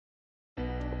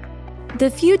The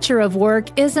future of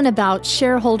work isn't about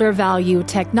shareholder value,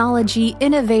 technology,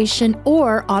 innovation,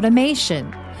 or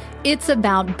automation. It's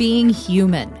about being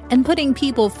human and putting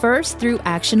people first through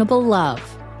actionable love.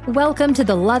 Welcome to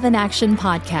the Love in Action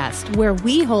podcast, where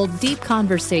we hold deep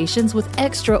conversations with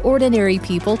extraordinary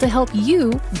people to help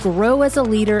you grow as a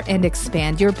leader and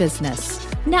expand your business.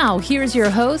 Now, here's your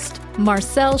host,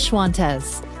 Marcel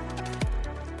Schwantes.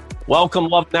 Welcome,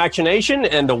 Love in Action Nation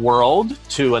and the world,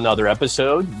 to another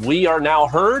episode. We are now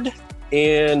heard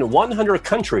in 100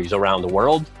 countries around the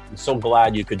world. I'm so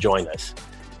glad you could join us.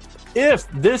 If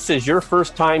this is your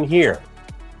first time here,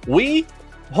 we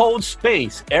hold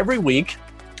space every week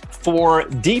for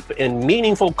deep and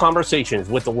meaningful conversations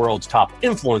with the world's top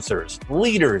influencers,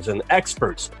 leaders, and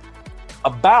experts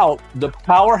about the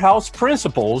powerhouse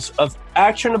principles of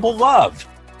actionable love.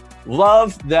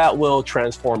 Love that will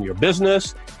transform your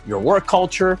business, your work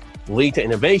culture, lead to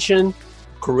innovation,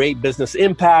 create business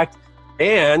impact,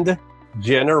 and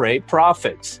generate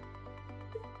profits.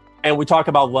 And we talk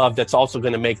about love that's also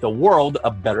going to make the world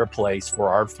a better place for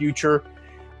our future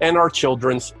and our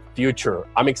children's future.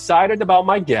 I'm excited about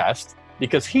my guest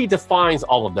because he defines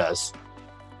all of this,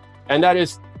 and that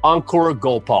is Ankur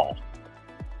Gopal.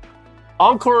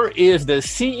 Ankur is the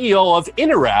CEO of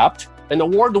Interapt, an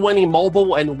award-winning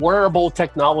mobile and wearable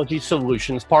technology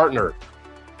solutions partner.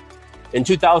 In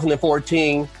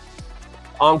 2014,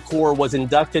 Ankur was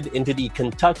inducted into the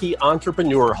Kentucky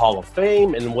Entrepreneur Hall of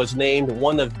Fame and was named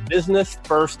one of Business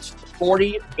First's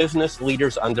 40 business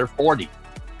leaders under 40.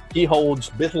 He holds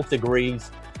business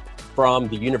degrees from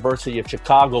the University of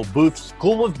Chicago Booth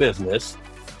School of Business.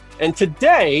 And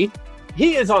today,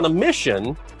 he is on a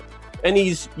mission, and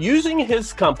he's using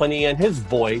his company and his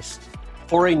voice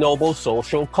for a noble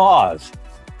social cause.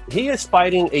 He is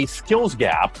fighting a skills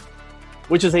gap,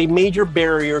 which is a major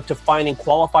barrier to finding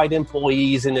qualified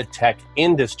employees in the tech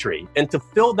industry. And to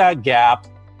fill that gap,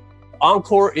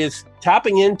 Ankur is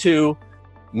tapping into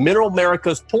Middle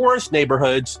America's poorest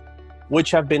neighborhoods,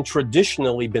 which have been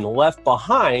traditionally been left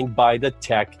behind by the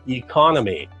tech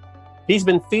economy. He's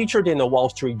been featured in the Wall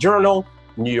Street Journal,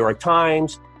 New York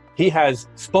Times. He has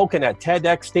spoken at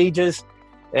TEDx stages,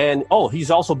 and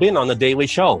he's also been on The Daily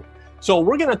Show. So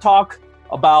we're going to talk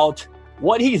about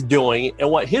what he's doing and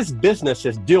what his business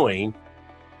is doing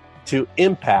to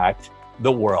impact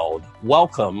the world.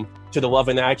 Welcome to the Love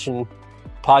in Action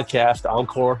podcast,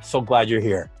 Ankur. So glad you're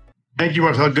here. Thank you,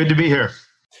 Marcel. Good to be here.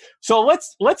 So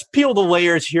let's peel the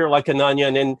layers here like an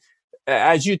onion, and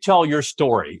as you tell your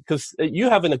story, because you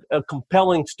have a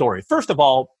compelling story. First of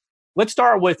all, let's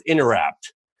start with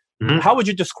Interapt. Mm-hmm. How would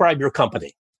you describe your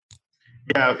company?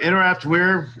 Yeah, Interapt,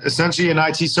 we're essentially an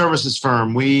IT services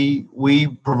firm. We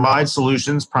provide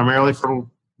solutions primarily for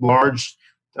large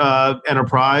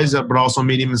enterprise, but also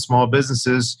medium and small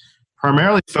businesses,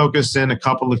 primarily focused in a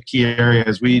couple of key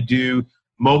areas. We do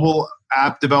mobile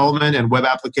app development and web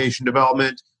application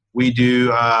development. We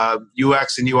do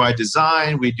UX and UI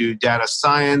design. We do data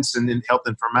science and health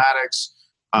informatics.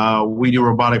 We do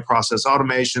robotic process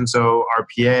automation, so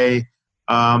RPA.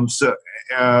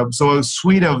 So a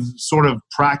suite of sort of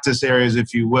practice areas,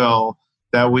 if you will,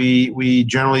 that we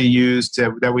generally use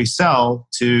that we sell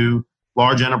to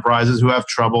large enterprises who have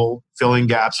trouble filling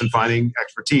gaps and finding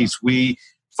expertise. We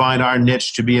find our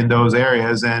niche to be in those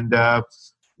areas, and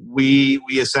we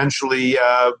essentially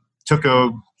took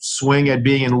a swing at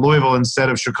being in Louisville instead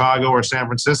of Chicago or San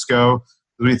Francisco.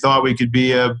 We thought we could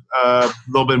be a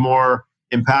little bit more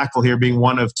impactful here, being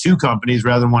one of two companies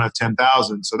rather than one of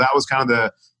 10,000. So that was kind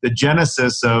of the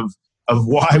genesis of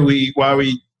why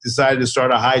we decided to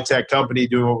start a high tech company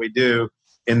doing what we do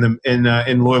in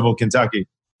Louisville, Kentucky.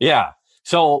 Yeah.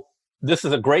 So this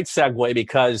is a great segue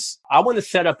because I want to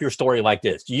set up your story like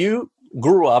this. You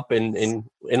grew up in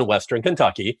Western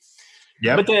Kentucky.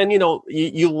 Yep. But then,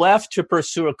 you left to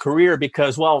pursue a career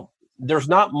because, there's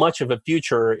not much of a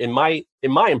future in my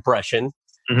impression,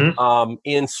 mm-hmm.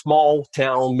 In small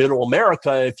town, middle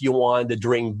America, if you wanted to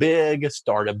dream big,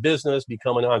 start a business,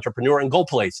 become an entrepreneur, and go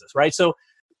places, right? So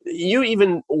you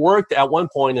even worked at one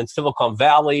point in Silicon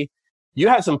Valley. You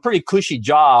had some pretty cushy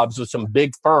jobs with some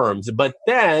big firms, but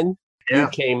then you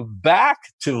came back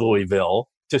to Louisville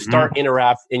to start mm-hmm.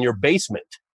 Interapt in your basement.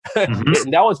 Mm-hmm.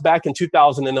 And that was back in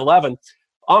 2011.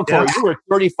 Ankur, you were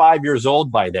 35 years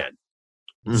old by then.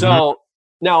 Mm-hmm. So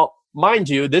now, mind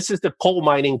you, this is the coal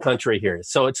mining country here.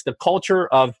 So it's the culture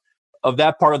of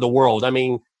that part of the world. I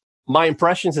mean, my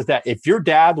impressions is that if your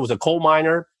dad was a coal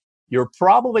miner, you're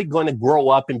probably going to grow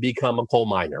up and become a coal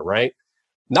miner, right?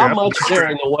 Not much there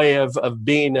in the way of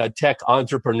being a tech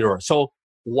entrepreneur. So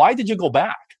why did you go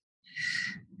back?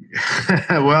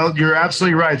 Well, you're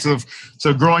absolutely right.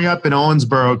 So growing up in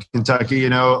Owensboro, Kentucky, a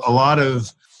lot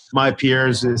of my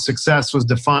peers' success was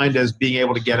defined as being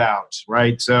able to get out,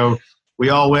 right? So we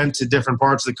all went to different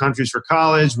parts of the country for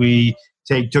college. We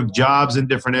took jobs in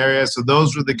different areas. So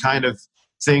those were the kind of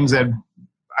things that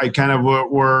I kind of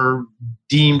were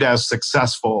deemed as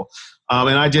successful.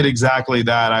 And I did exactly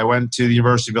that. I went to the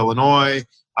University of Illinois.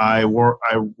 I went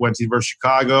to the University of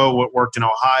Chicago, worked in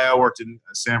Ohio, worked in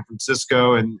San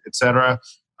Francisco, and et cetera.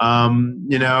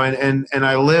 And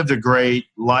I lived a great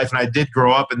life. And I did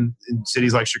grow up in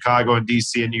cities like Chicago and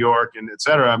DC and New York and et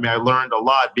cetera. I mean, I learned a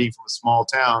lot being from a small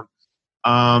town.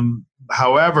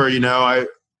 However,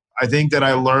 I think that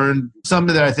I learned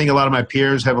something that I think a lot of my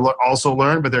peers have also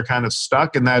learned, but they're kind of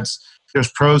stuck. And that's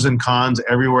there's pros and cons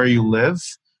everywhere you live.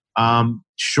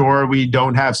 Sure, we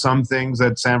don't have some things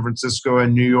that San Francisco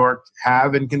and New York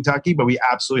have in Kentucky, but we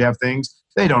absolutely have things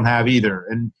they don't have either.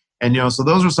 And so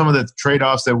those are some of the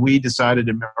trade-offs that I decided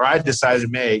to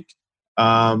make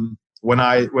when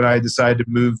I decided to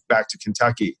move back to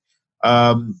Kentucky.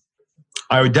 I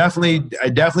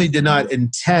definitely did not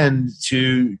intend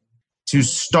to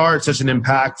start such an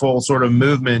impactful sort of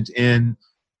movement in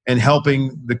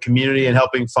helping the community and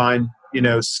helping find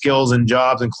skills and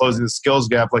jobs and closing the skills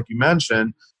gap, like you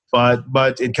mentioned, but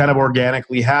it kind of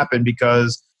organically happened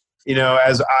because,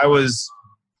 as I was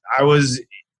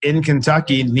in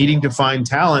Kentucky needing to find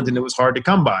talent and it was hard to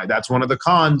come by. That's one of the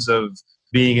cons of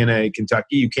being in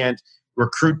Kentucky. You can't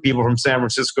recruit people from San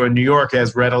Francisco and New York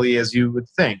as readily as you would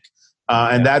think.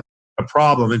 And that's a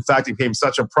problem. In fact, it became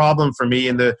such a problem for me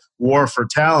in the war for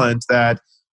talent that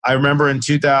I remember in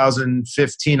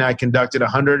 2015, I conducted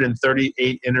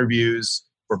 138 interviews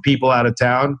for people out of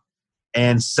town,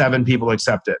 and 7 people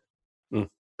accepted.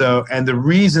 So, and the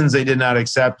reasons they did not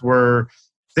accept were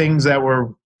things that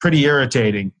were pretty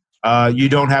irritating. You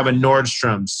don't have a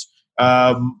Nordstrom's.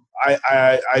 I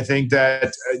think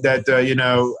that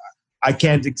I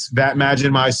can't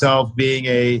imagine myself being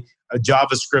a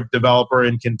JavaScript developer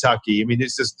in Kentucky. I mean,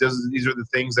 these are the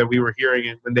things that we were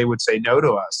hearing when they would say no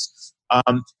to us.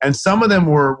 And some of them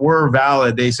were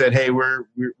valid. They said, "Hey, we're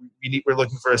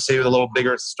looking for a city with a little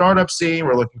bigger startup scene.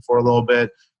 We're looking for a little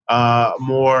bit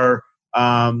more,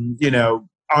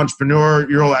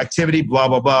 entrepreneurial activity. Blah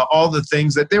blah blah." All the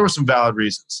things that there were some valid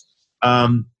reasons.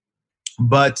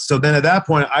 But so then at that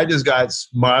point, I just got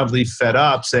mildly fed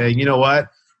up, saying, "You know what?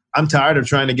 I'm tired of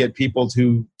trying to get people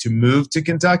to move to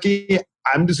Kentucky.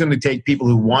 I'm just going to take people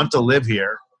who want to live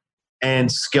here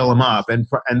and skill them up." And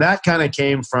that kind of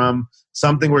came from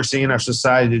something we're seeing in our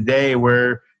society today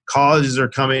where colleges are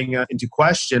coming into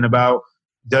question about,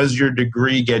 does your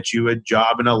degree get you a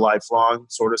job and a lifelong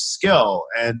sort of skill?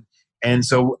 And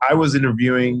so I was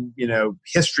interviewing,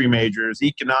 history majors,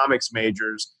 economics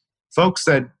majors, folks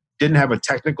that didn't have a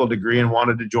technical degree and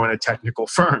wanted to join a technical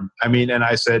firm. I mean, and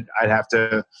I said,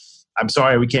 I'm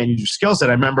sorry, we can't use your skill set.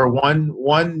 I remember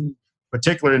one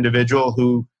particular individual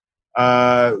who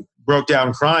broke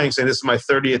down crying, saying, "This is my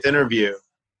 30th interview,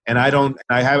 and I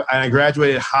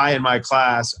graduated high in my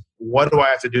class. What do I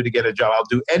have to do to get a job? I'll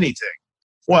do anything."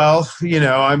 Well,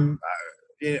 while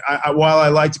I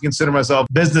like to consider myself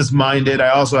business-minded, I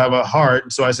also have a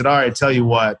heart. So I said, "All right, tell you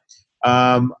what,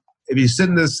 if you sit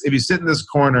in this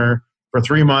corner for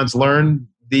 3 months, learn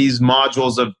these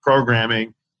modules of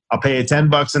programming, I'll pay you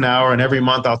 $10 an hour, and every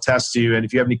month I'll test you. And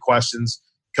if you have any questions,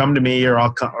 come to me, or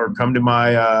come to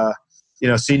my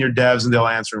senior devs, and they'll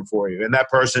answer them for you." And that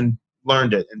person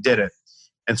learned it and did it.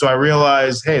 And so I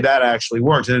realized, hey, that actually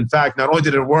works. And in fact, not only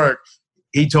did it work,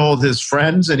 he told his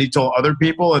friends and he told other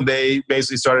people, and they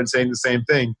basically started saying the same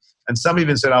thing. And some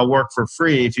even said, "I'll work for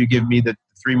free if you give me the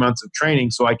 3 months of training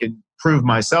so I can prove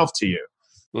myself to you."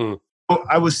 So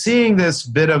I was seeing this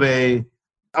bit of I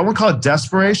won't call it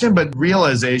desperation, but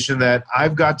realization that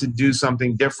I've got to do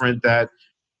something different that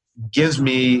gives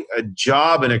me a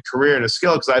job and a career and a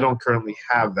skill, because I don't currently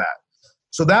have that.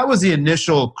 So that was the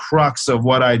initial crux of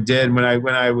what I did when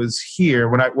I was here.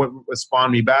 What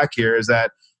spawned me back here is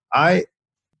that I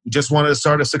just wanted to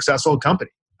start a successful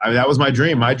company. I mean, that was my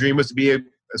dream. My dream was to be a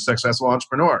successful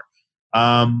entrepreneur.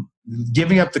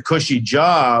 Giving up the cushy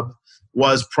job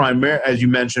was as you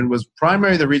mentioned, was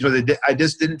primarily the reason why I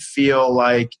just didn't feel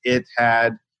like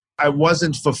I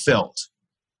wasn't fulfilled.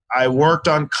 I worked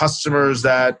on customers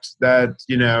that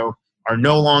are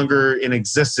no longer in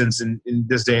existence in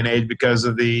this day and age because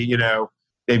of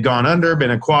they've gone under,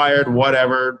 been acquired,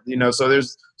 whatever,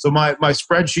 so my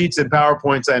spreadsheets and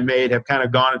PowerPoints I made have kind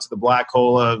of gone into the black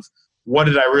hole of what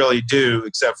did I really do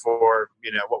except for,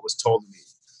 what was told to me.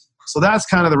 So that's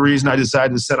kind of the reason I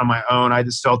decided to set on my own. I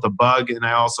just felt the bug, and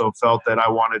I also felt that I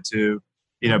wanted to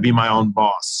be my own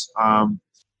boss.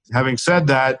 Having said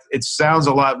that, it sounds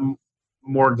a lot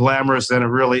more glamorous than it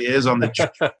really is on the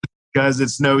job because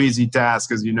it's no easy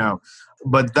task, as you know.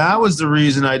 But that was the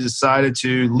reason I decided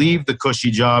to leave the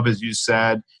cushy job, as you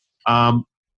said.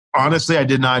 Honestly, I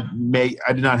did not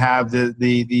have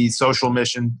the social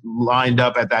mission lined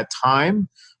up at that time,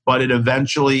 but it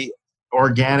eventually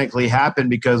organically happened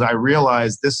because I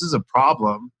realized this is a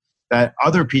problem that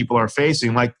other people are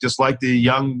facing, just like the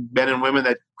young men and women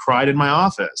that cried in my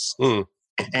office.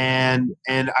 And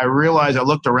I realized, I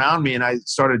looked around me and I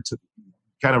started to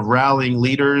kind of rallying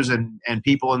leaders and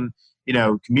people in,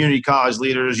 community college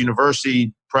leaders,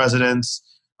 university presidents,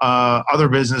 other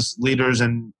business leaders.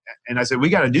 And I said, we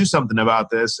got to do something about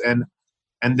this. And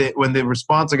when the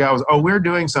response I got was, oh, we're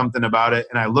doing something about it.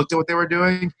 And I looked at what they were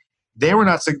doing. These were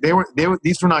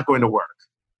not going to work.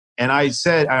 And I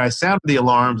sounded the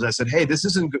alarms. I said, hey, this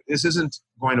isn't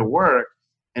going to work.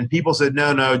 And people said,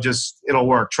 no, just it'll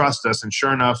work. Trust us. And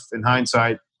sure enough, in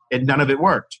hindsight, none of it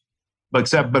worked. But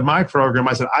my program,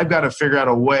 I said, I've got to figure out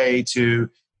a way to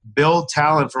build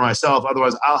talent for myself.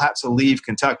 Otherwise, I'll have to leave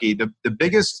Kentucky. The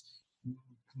biggest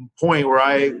point where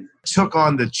I took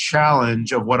on the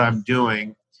challenge of what I'm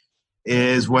doing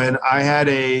is when I had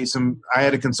a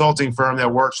consulting firm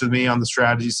that works with me on the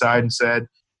strategy side and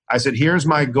I said, here's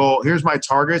my goal, here's my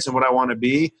targets and what I want to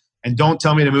be, and don't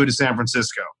tell me to move to San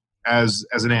Francisco as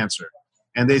an answer.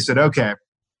 And they said, okay,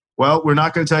 well, we're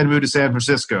not going to tell you to move to San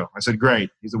Francisco. I said, great.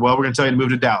 He said, well, we're going to tell you to move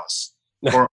to Dallas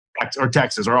or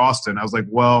Texas or Austin. I was like,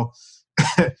 well,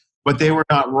 but they were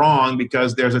not wrong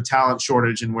because there's a talent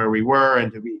shortage in where we were,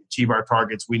 and to achieve our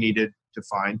targets, we needed to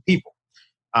find people.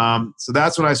 So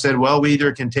that's when I said, well, we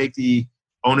either can take the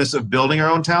onus of building our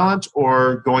own talent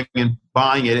or going and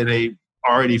buying it in a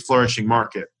already flourishing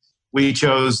market. We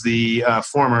chose the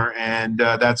former, and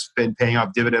that's been paying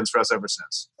off dividends for us ever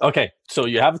since. Okay, so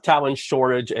you have a talent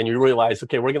shortage, and you realize,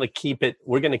 okay, we're going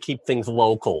to keep things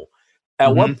local.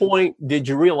 At what point did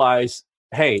you realize,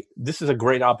 hey, this is a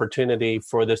great opportunity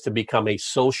for this to become a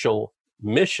social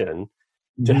mission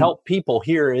to help people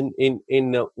here in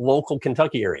the local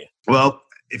Kentucky area? Well,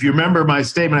 if you remember my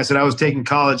statement, I said I was taking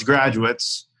college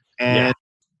graduates, and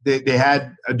they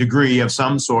had a degree of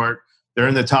some sort. They're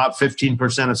in the top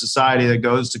 15% of society that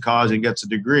goes to college and gets a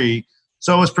degree.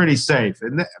 So it was pretty safe.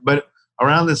 But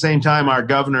around the same time, our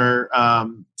governor,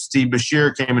 Steve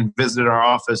Beshear, came and visited our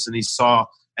office, and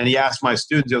he asked my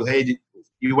students, hey,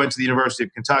 you went to the University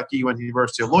of Kentucky, you went to the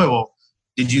University of Louisville.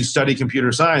 Did you study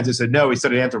computer science? I said, no, we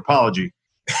studied anthropology.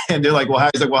 And they're like,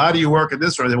 he's like, well, how do you work at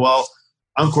this? Or well,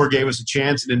 UNCOR gave us a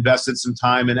chance and invested some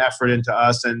time and effort into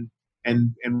us, and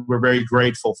we're very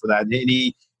grateful for that. And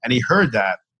he heard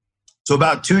that. So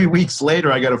about 2 weeks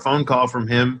later, I got a phone call from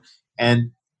him and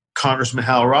Congressman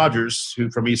Hal Rogers, who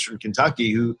from Eastern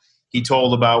Kentucky, who he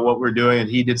told about what we're doing, and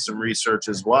he did some research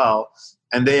as well.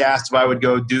 And they asked if I would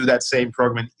go do that same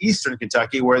program in Eastern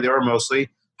Kentucky, where there were mostly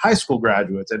high school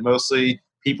graduates and mostly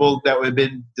people that had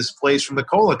been displaced from the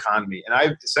coal economy. And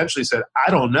I essentially said,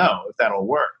 I don't know if that'll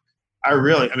work.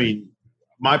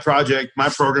 My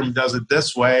program does it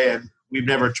this way, and we've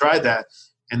never tried that.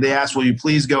 And they asked, will you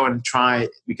please go and try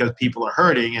it because people are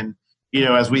hurting? And,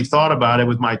 as we thought about it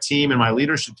with my team and my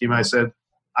leadership team, I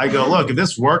go, look, if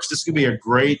this works, this could be a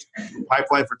great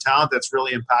pipeline for talent that's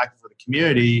really impactful for the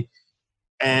community.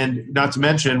 And not to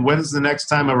mention, when is the next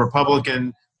time a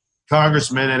Republican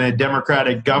congressman and a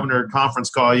Democratic governor conference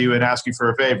call you and ask you for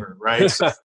a favor, right?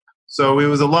 So it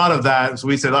was a lot of that. So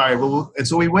we said, all right, and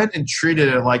so we went and treated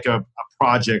it like a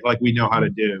project, like we know how to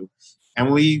do.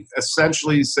 And we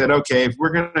essentially said, okay, if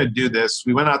we're going to do this,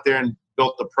 we went out there and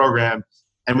built the program,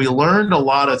 and we learned a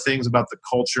lot of things about the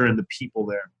culture and the people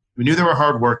there. We knew they were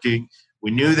hardworking.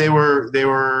 We knew they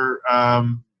were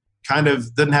kind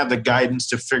of didn't have the guidance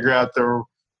to figure out the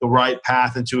right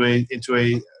path into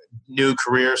a new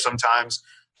career sometimes.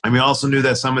 And we also knew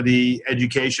that some of the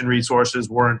education resources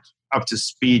weren't up to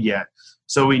speed yet.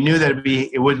 So we knew that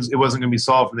it wasn't going to be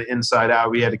solved from the inside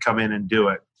out. We had to come in and do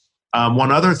it.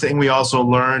 One other thing we also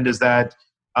learned is that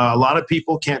a lot of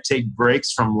people can't take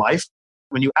breaks from life.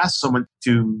 When you ask someone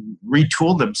to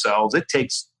retool themselves, it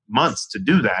takes months to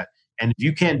do that. And if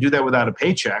you can't do that without a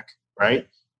paycheck, right,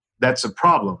 that's a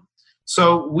problem.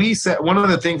 So we said, one of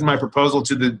the things in my proposal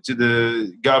to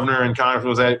the governor and Congress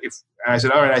was that I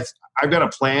said, all right, I've got a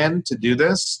plan to do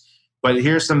this, but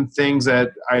here's some things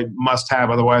that I must have,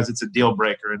 otherwise it's a deal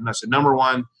breaker. And I said, number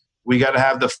one, we got to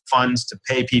have the funds to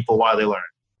pay people while they learn.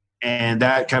 And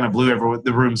that kind of blew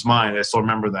the room's mind. I still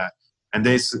remember that. And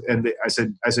I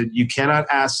said, you cannot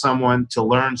ask someone to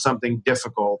learn something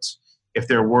difficult if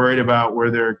they're worried about where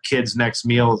their kid's next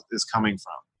meal is coming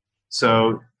from.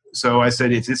 So So I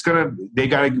said, if it's we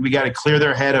got to clear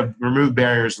their head of remove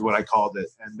barriers is what I called it.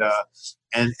 And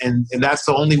that's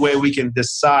the only way we can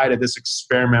decide if this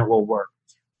experiment will work.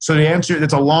 So the answer,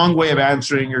 it's a long way of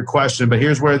answering your question, but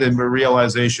here's where the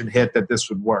realization hit that this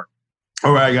would work.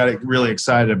 Or I got really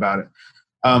excited about it.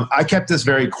 I kept this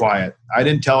very quiet. I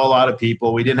didn't tell a lot of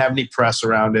people. We didn't have any press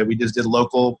around it. We just did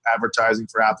local advertising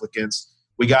for applicants.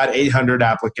 We got 800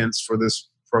 applicants for this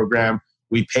program.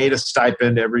 We paid a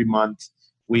stipend every month.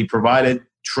 We provided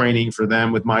training for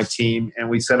them with my team, and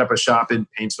we set up a shop in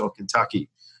Paintsville, Kentucky.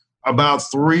 About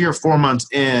 3 or 4 months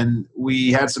in,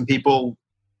 we had some people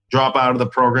drop out of the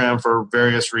program for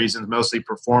various reasons, mostly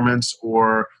performance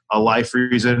or a life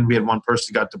reason. We had one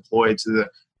person got deployed to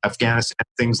Afghanistan,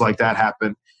 things like that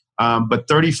happened. But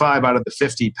 35 out of the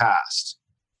 50 passed.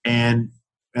 And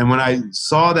when I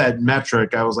saw that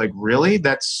metric, I was like, really?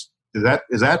 Is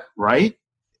that right?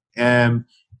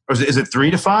 Or is it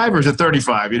 3 to 5 or is it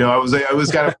 35? I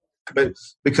was kind of, but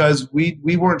because we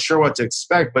weren't sure what to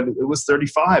expect, but it was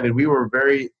 35, and we were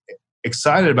very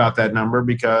excited about that number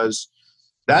because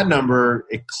that number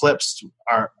eclipsed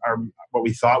our what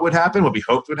we thought would happen, what we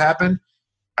hoped would happen.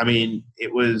 I mean,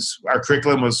 our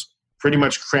curriculum was pretty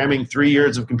much cramming 3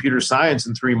 years of computer science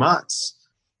in 3 months,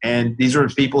 and these were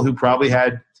people who probably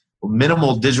had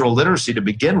minimal digital literacy to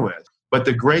begin with. But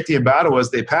the great thing about it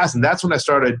was they passed, and that's when I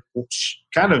started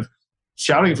kind of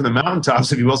shouting from the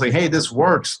mountaintops, if you will, saying, hey, this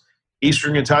works.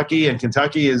 Eastern Kentucky and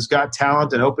Kentucky has got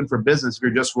talent and open for business if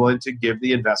you're just willing to give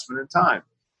the investment and time.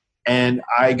 And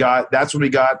that's when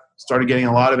we started getting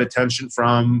a lot of attention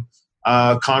from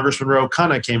Congressman Ro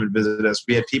Khanna came and visited us.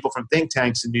 We had people from think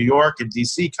tanks in New York and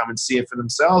DC come and see it for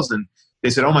themselves. And they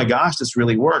said, oh my gosh, this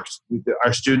really works.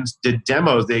 Our students did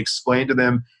demos. They explained to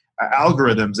them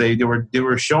algorithms. They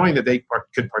were showing that they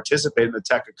could participate in the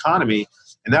tech economy.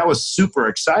 And that was super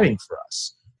exciting for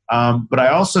us. But I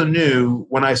also knew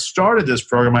when I started this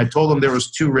program, I told them there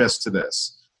was 2 risks to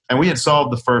this. And we had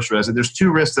solved the first risk. And there's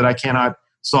 2 risks that I cannot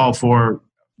solve for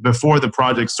before the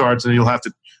project starts. And we'll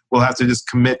have to just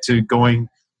commit to going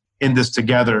in this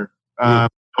together.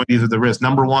 These are the risks.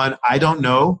 Number 1, I don't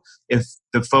know if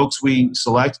the folks we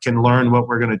select can learn what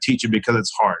we're going to teach them because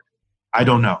it's hard. I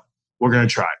don't know. We're going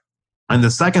to try. And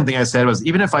the second thing I said was,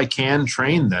 even if I can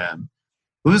train them,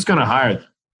 who's going to hire them?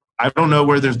 I don't know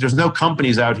where there's no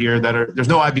companies out here there's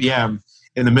no IBM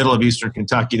in the middle of Eastern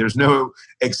Kentucky. There's no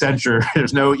Accenture.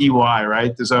 There's no EY,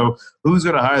 right? So who's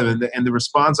going to hire them? And the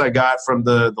response I got from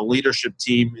the leadership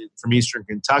team from Eastern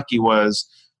Kentucky was,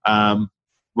 well,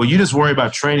 you just worry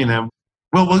about training them.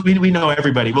 Well, we know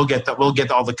everybody. We'll get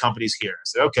all the companies here. I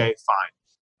said, okay,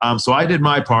 fine. So I did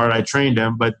my part. I trained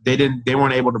them, but they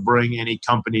weren't able to bring any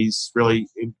companies really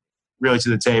to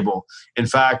the table. In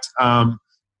fact,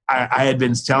 I had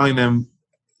been telling them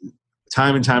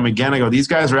time and time again, I go, these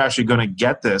guys are actually going to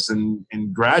get this and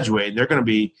graduate. They're going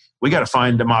to we got to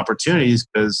find them opportunities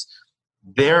because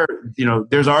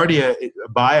there's already a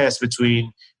bias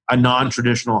between a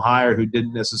non-traditional hire who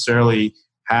didn't necessarily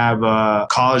have a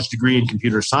college degree in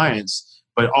computer science,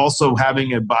 but also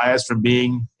having a bias from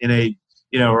being in a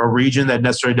region that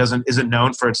necessarily isn't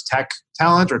known for its tech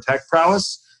talent or tech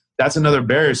prowess. That's another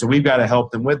barrier. So we've got to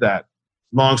help them with that.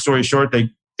 Long story short, they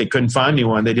couldn't find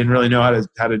anyone. They didn't really know how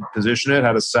to position it,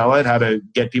 how to sell it, how to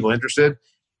get people interested.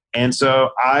 And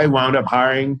so I wound up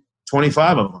hiring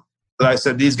 25 of them. So I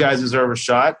said, these guys deserve a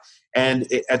shot. And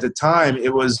at the time,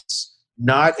 it was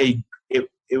not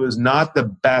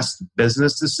the best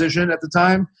business decision at the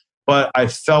time, but I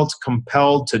felt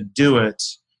compelled to do it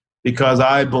because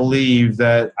I believed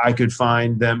that I could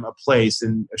find them a place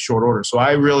in a short order. So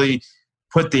I really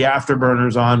put the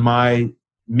afterburners on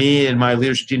me and my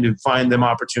leadership team to find them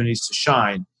opportunities to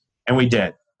shine. And we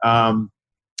did. And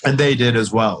they did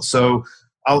as well. So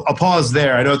I'll pause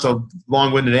there. I know it's a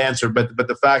long-winded answer, but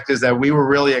the fact is that we were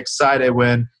really excited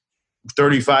when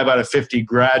 35 out of 50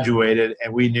 graduated,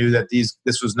 and we knew that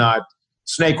this was not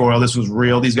snake oil. This was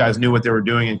real. These guys knew what they were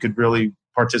doing and could really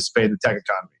participate in the tech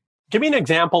economy. Give me an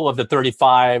example of the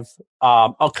 35,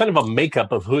 kind of a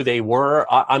makeup of who they were.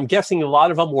 I'm guessing a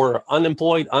lot of them were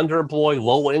unemployed, underemployed,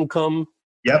 low income.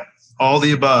 Yep, all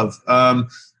the above.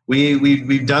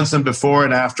 We've done some before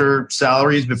and after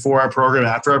salaries, before our program,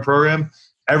 after our program.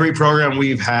 Every program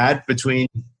we've had between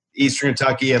Eastern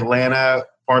Kentucky, Atlanta,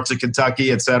 parts of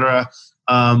Kentucky, et cetera,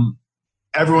 the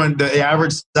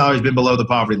average salary has been below the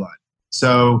poverty line.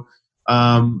 So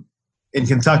in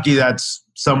Kentucky, that's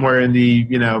somewhere in the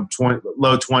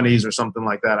low 20s or something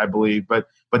like that, I believe. But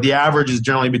the average is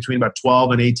generally between about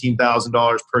 $12,000 and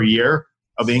 $18,000 per year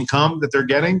of income that they're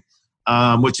getting.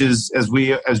 Which is, as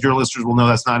your listeners will know,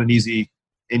 that's not an easy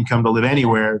income to live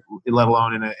anywhere, let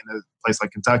alone in a place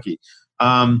like Kentucky.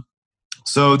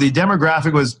 So the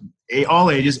demographic was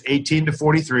all ages, 18 to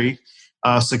 43.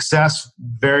 Success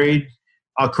varied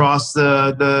across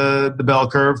the bell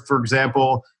curve. For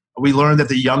example, we learned that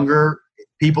the younger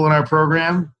people in our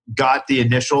program got the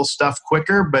initial stuff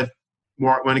quicker, but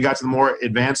when it got to the more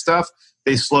advanced stuff,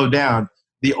 they slowed down.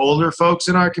 The older folks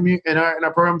in our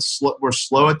program were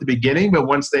slow at the beginning, but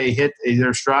once they hit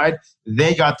their stride,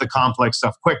 they got the complex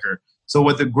stuff quicker. So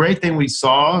what the great thing we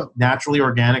saw naturally,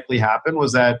 organically happen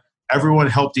was that everyone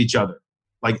helped each other.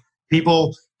 Like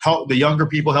people help the younger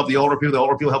people, help the older people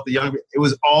help the younger. It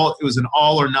was an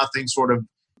all or nothing sort of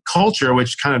culture,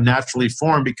 which kind of naturally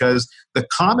formed because the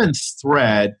common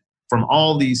thread from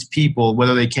all these people,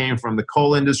 whether they came from the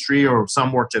coal industry or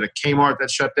some worked at a Kmart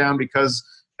that shut down because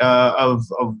of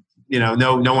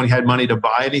no one had money to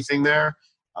buy anything there.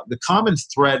 The common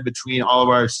thread between all of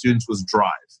our students was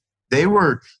drive. They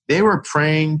were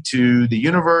praying to the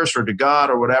universe or to God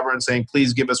or whatever and saying,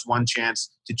 please give us one chance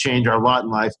to change our lot in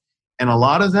life. And a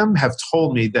lot of them have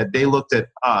told me that they looked at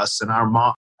us and our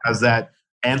mom as that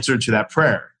answer to that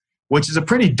prayer, which is a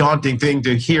pretty daunting thing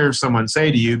to hear someone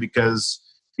say to you because,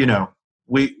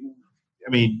 we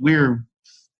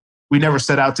never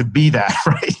set out to be that,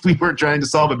 right? We were trying to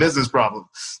solve a business problem.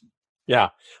 Yeah.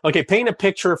 Okay. Paint a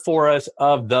picture for us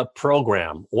of the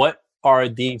program. What are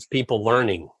these people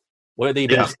learning? What are they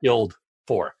being skilled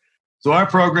for? So our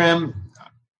program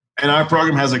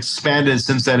has expanded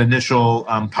since that initial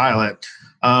pilot.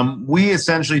 We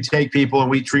essentially take people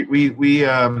and we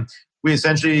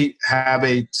essentially have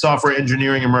a software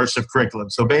engineering immersive curriculum.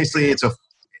 So basically,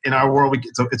 in our world,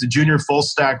 it's a junior full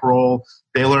stack role.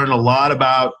 They learn a lot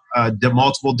about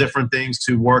multiple different things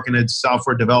to work in a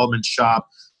software development shop.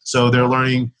 So they're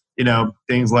learning,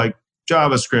 things like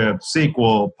JavaScript,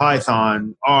 SQL,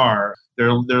 Python, R.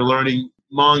 They're learning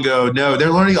Mongo. No, they're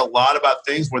learning a lot about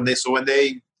things when they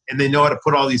know how to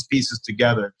put all these pieces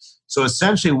together. So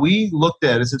essentially, we looked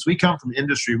at it since we come from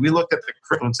industry. We looked at the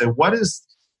curriculum and said, what is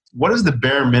the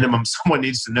bare minimum someone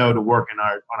needs to know to work on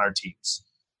our teams?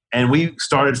 And we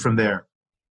started from there.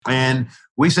 And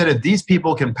we said, if these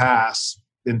people can pass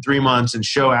in 3 months and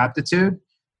show aptitude,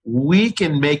 we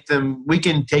can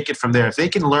take it from there. If they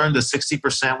can learn the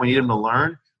 60% we need them to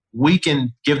learn, we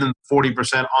can give them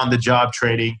 40% on the job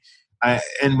training,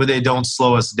 and when they don't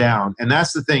slow us down. And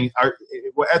that's the thing.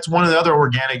 That's one of the other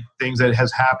organic things that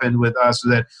has happened with us,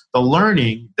 is that the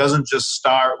learning doesn't just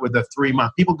start with a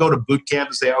 3-month. People go to boot camp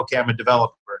and say, okay, I'm a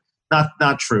developer.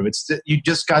 Not true. You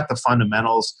just got the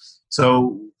fundamentals.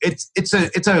 So it's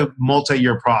a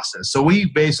multi-year process. So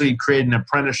we basically create an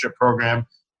apprenticeship program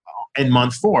in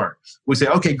month 4. We say,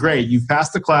 okay, great. You've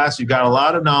passed the class. You've got a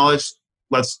lot of knowledge.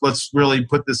 Let's really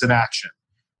put this in action.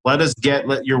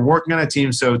 You're working on a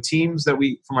team. So teams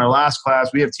from our last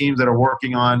class, we have teams that are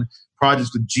working on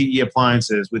projects with GE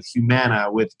Appliances, with Humana,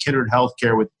 with Kindred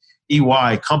Healthcare, with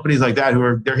EY, companies like that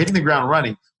they're hitting the ground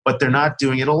running, but they're not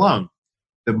doing it alone.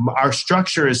 Our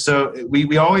structure is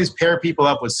we always pair people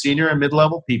up with senior and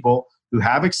mid-level people who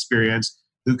have experience,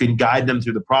 who can guide them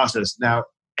through the process. Now,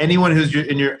 anyone who's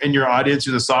in your audience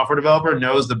who's a software developer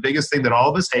knows the biggest thing that all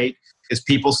of us hate is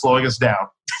people slowing us down.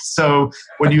 So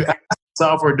when you ask a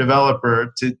software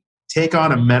developer to take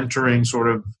on a mentoring sort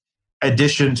of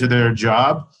addition to their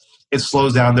job, it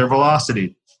slows down their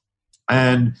velocity.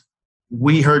 And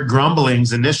we heard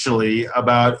grumblings initially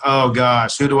about, oh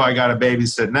gosh, who do I got to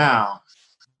babysit now?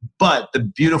 But the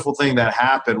beautiful thing that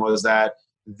happened was that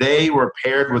they were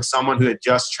paired with someone who had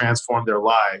just transformed their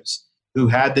lives, who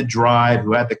had the drive,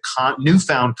 who had the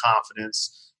newfound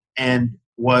confidence, and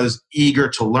was eager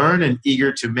to learn and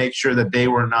eager to make sure that they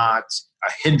were not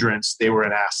a hindrance, they were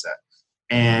an asset.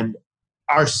 And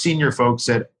our senior folks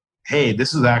said, hey,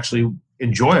 this is actually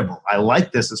enjoyable. I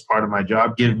like this as part of my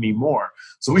job. Give me more.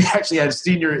 So we actually had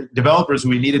senior developers who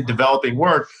we needed developing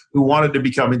work who wanted to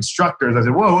become instructors. I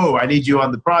said, whoa, I need you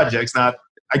on the projects, not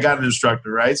I got an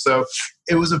instructor, right? So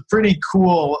it was a pretty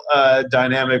cool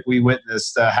dynamic we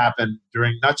witnessed happen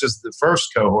during not just the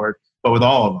first cohort, but with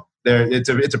all of them.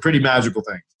 It's a pretty magical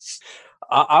thing.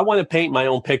 I want to paint my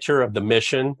own picture of the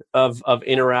mission of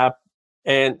Interap,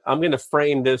 and I'm going to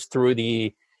frame this through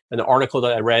an article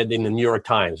that I read in the New York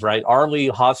Times, right? Arlie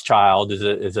Hochschild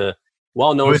is a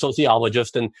well-known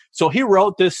sociologist. And so he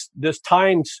wrote this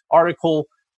Times article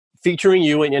featuring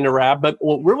you in Interap. But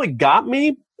what really got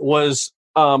me was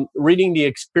reading the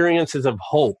experiences of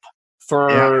hope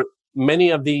for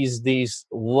many of these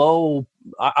low,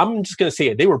 I'm just going to say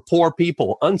it, they were poor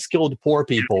people, unskilled poor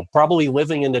people, probably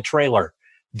living in the trailer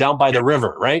down by the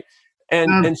river, right?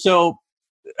 And so...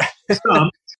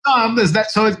 Some is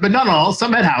that so? But not all.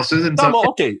 Some had houses and some.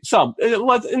 Okay, some.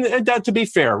 And that, to be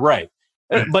fair, right.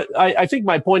 But I think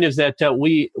my point is that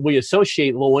we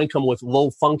associate low income with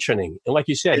low functioning. And like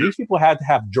you said, these people had to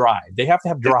have drive. They have to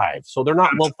have drive. So they're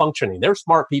not low functioning. They're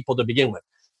smart people to begin with.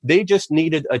 They just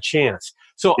needed a chance.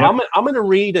 So I'm going to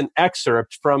read an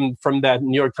excerpt from that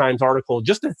New York Times article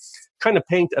just to kind of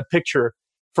paint a picture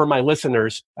for my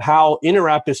listeners how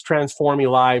InterApp is transforming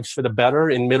lives for the better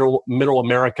in middle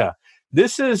America.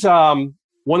 This is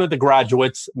one of the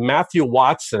graduates, Matthew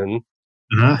Watson,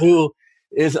 who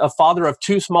is a father of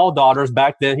two small daughters.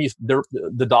 Back then,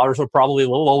 the daughters are probably a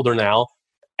little older now.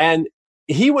 And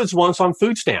he was once on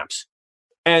food stamps.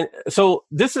 And so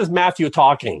this is Matthew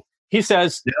talking. He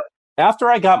says, after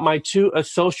I got my 2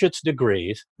 associate's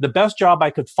degrees, the best job I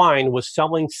could find was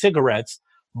selling cigarettes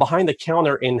behind the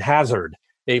counter in Hazard,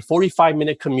 a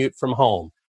 45-minute commute from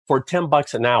home, for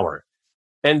 $10 an hour.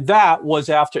 And that was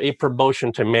after a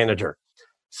promotion to manager.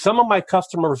 Some of my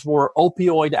customers were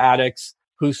opioid addicts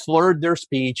who slurred their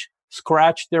speech,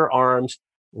 scratched their arms,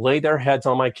 lay their heads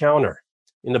on my counter.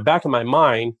 In the back of my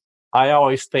mind, I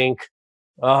always think,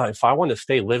 if I want to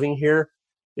stay living here,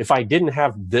 if I didn't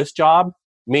have this job,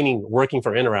 meaning working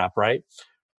for InterApp, right,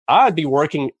 I'd be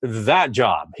working that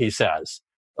job, he says,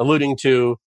 alluding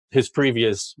to his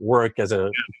previous work as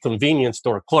a convenience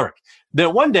store clerk.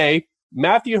 Then one day,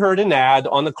 Matthew heard an ad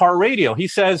on the car radio. He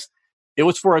says it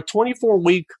was for a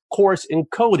 24-week course in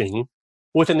coding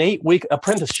with an 8-week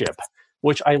apprenticeship,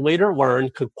 which I later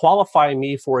learned could qualify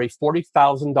me for a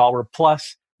 $40,000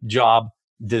 plus job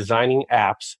designing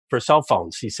apps for cell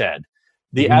phones, he said.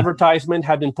 The advertisement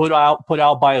had been put out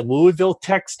by a Louisville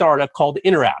tech startup called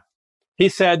InterApp. He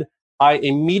said, I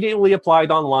immediately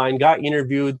applied online, got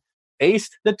interviewed,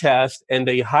 aced the test, and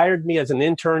they hired me as an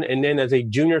intern and then as a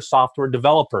junior software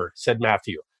developer, said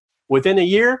Matthew. Within a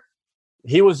year,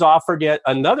 he was offered yet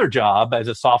another job as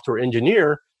a software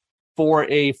engineer for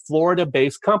a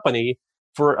Florida-based company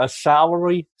for a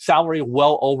salary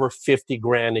well over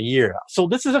 $50,000 a year. So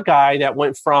this is a guy that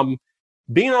went from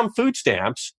being on food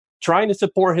stamps, trying to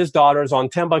support his daughters on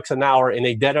 $10 an hour in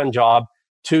a dead-end job,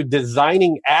 to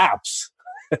designing apps.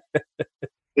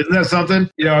 Isn't that something?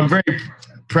 I'm very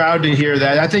proud to hear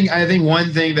that. I think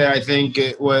one thing that I think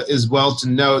is well to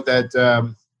note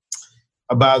that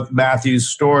about Matthew's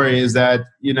story is that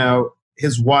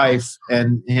his wife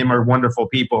and him are wonderful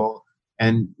people,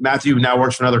 and Matthew now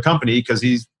works for another company because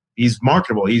he's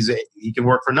marketable. He can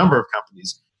work for a number of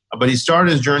companies, but he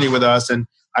started his journey with us. And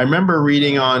I remember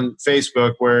reading on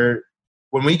Facebook where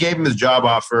when we gave him his job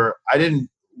offer,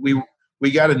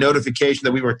 we got a notification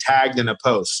that we were tagged in a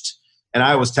post. And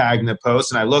I was tagged in the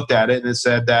post, and I looked at it, and it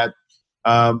said that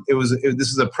this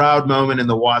is a proud moment in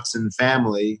the Watson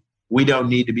family. We don't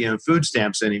need to be on food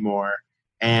stamps anymore.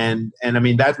 And I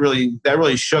mean, that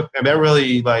really shook, and that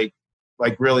really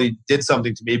really did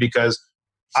something to me, because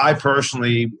I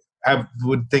personally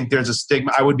would think there's a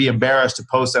stigma. I would be embarrassed to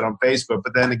post that on Facebook.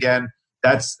 But then again,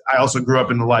 I also grew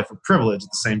up in a life of privilege at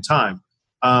the same time.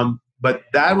 But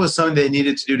that was something they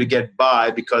needed to do to get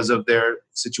by because of their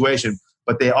situation.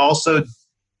 But they also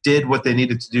did what they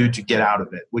needed to do to get out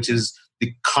of it, which is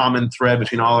the common thread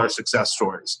between all our success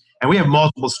stories. And we have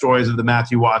multiple stories of the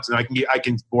Matthew Watson. I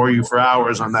can bore you for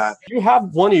hours on that. Do you have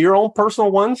one of your own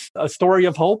personal ones, a story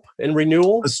of hope and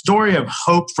renewal? A story of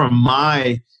hope from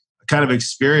my kind of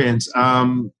experience.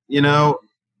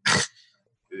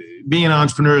 Being an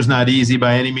entrepreneur is not easy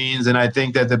by any means. And I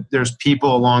think that there's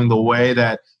people along the way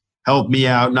that helped me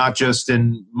out, not just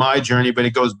in my journey, but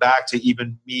it goes back to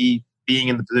even me being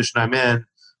in the position I'm in.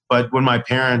 But when my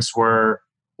parents were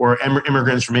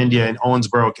immigrants from India in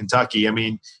Owensboro, Kentucky, I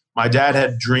mean, my dad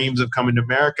had dreams of coming to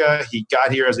America. He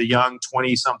got here as a young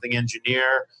 20-something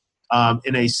engineer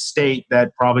in a state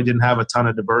that probably didn't have a ton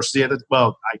of diversity I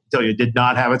tell you, it did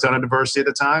not have a ton of diversity at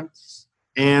the time.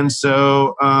 And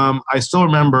so I still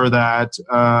remember that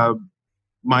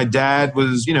my dad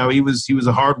was, he was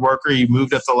a hard worker. He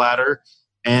moved up the ladder,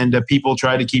 and people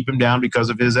tried to keep him down because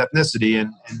of his ethnicity.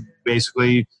 And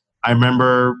basically, I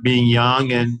remember being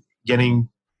young and getting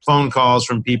phone calls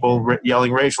from people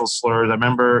yelling racial slurs. I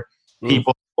remember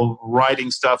people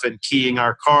writing stuff and keying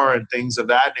our car and things of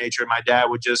that nature. My dad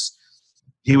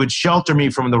he would shelter me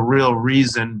from the real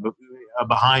reason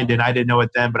behind it. I didn't know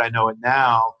it then, but I know it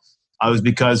now. It was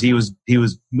because he was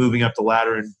moving up the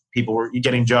ladder and people were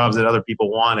getting jobs that other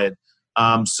people wanted.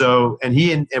 And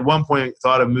he at one point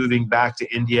thought of moving back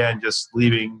to India and just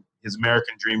leaving his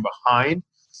American dream behind.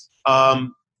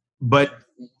 But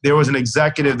there was an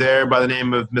executive there by the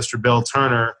name of Mr. Bill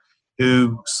Turner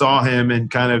who saw him and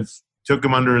kind of took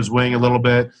him under his wing a little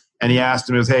bit And he asked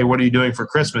him, he goes, "Hey, what are you doing for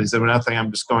Christmas?" He said, "Well, nothing.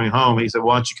 I'm just going home." He said,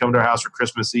 "Why don't you come to our house for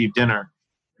Christmas Eve dinner?"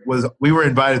 We were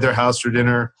invited to their house for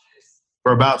dinner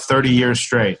for about 30 years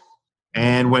straight.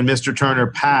 And when Mr. Turner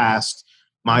passed,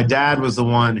 my dad was the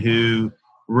one who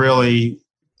really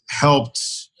helped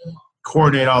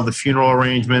coordinate all the funeral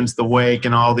arrangements, the wake,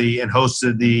 and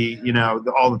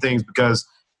hosted all the things, because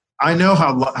I know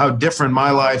how different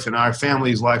my life and our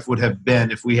family's life would have been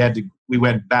if we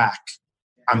went back.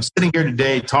 I'm sitting here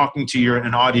today talking to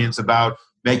an audience about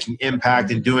making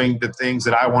impact and doing the things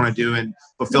that I want to do and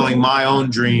fulfilling my own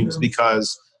dreams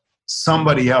because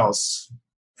somebody else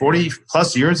 40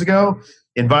 plus years ago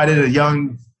invited a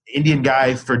young Indian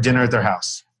guy for dinner at their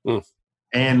house.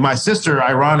 And my sister,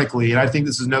 ironically, and I think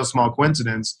this is no small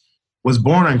coincidence, was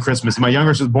born on Christmas. My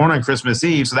youngest was born on Christmas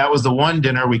Eve, so that was the one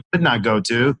dinner we could not go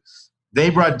to. They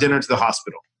brought dinner to the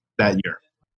hospital that year.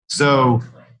 So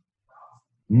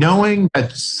knowing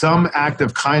that some act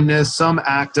of kindness, some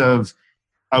act of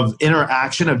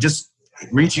interaction, of just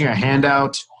reaching a hand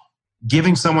out,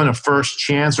 giving someone a first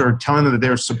chance or telling them that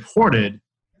they're supported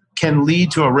can lead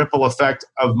to a ripple effect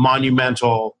of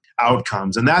monumental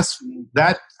outcomes. And I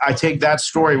take that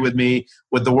story with me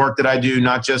with the work that I do,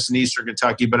 not just in Eastern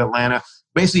Kentucky, but Atlanta,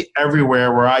 basically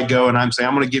everywhere where I go and I'm saying,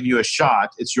 I'm going to give you a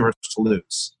shot. It's yours to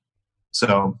lose.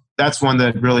 So that's one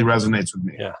that really resonates with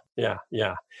me. Yeah.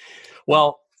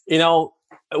 Well,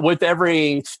 with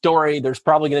every story, there's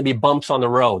probably going to be bumps on the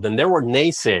road. And there were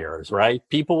naysayers, right?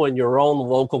 People in your own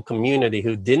local community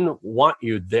who didn't want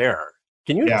you there.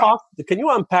 Can you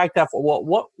unpack that?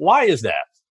 Why is that?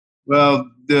 Well,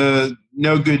 the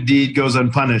no good deed goes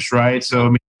unpunished, right? So, I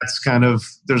mean, that's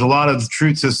there's a lot of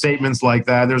truth to statements like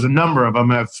that. There's a number of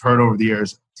them I've heard over the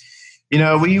years.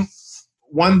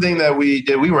 One thing that we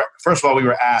did, we were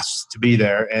asked to be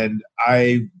there, and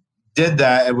I did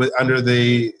that under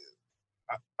the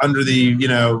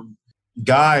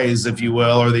guise, if you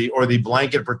will, or the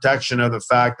blanket protection of the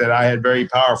fact that I had very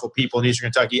powerful people in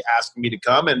Eastern Kentucky asking me to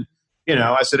come. And,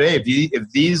 I said, hey,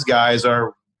 if these guys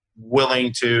are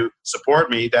willing to support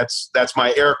me, that's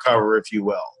my air cover, if you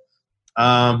will.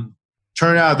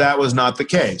 Turned out that was not the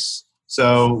case.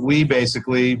 So we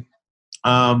basically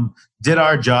did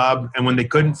our job, and when they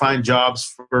couldn't find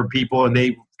jobs for people and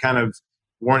they kind of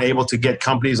weren't able to get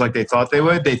companies like they thought they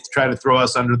would, they tried to throw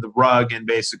us under the rug and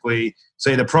basically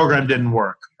say the program didn't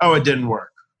work. Oh, it didn't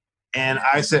work. And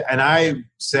I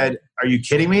said, are you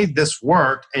kidding me? This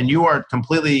worked, and you are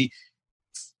completely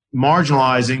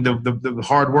marginalizing the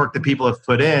hard work that people have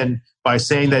put in by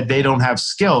saying that they don't have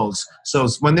skills. So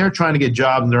when they're trying to get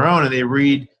jobs on their own and they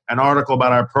read an article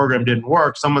about our program didn't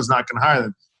work, someone's not going to hire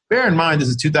them. Bear in mind, this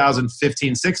is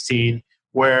 2015-16,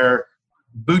 where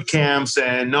boot camps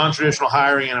and non-traditional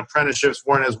hiring and apprenticeships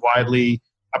weren't as widely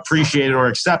appreciated or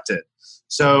accepted.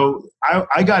 So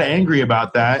I got angry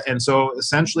about that. And so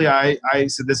essentially I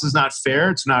said, this is not fair.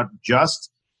 It's not just.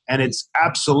 And it's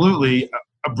absolutely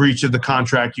a breach of the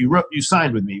contract you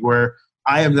signed with me, where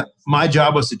my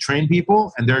job was to train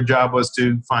people and their job was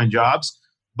to find jobs.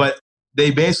 But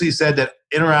they basically said that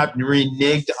Interact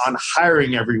reneged on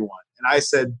hiring everyone. And I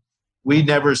said, we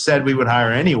never said we would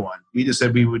hire anyone. We just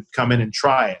said we would come in and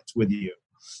try it with you.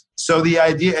 So the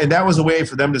idea, and that was a way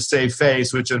for them to save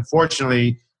face, which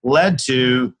unfortunately led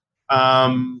to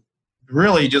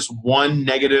really just one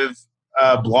negative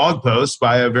blog post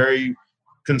by a very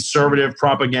conservative,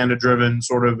 propaganda-driven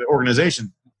sort of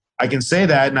organization. I can say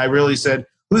that, and I really said,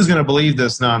 who's going to believe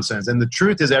this nonsense? And the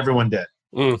truth is, everyone did.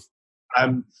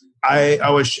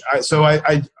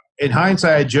 In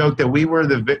hindsight, I joked that we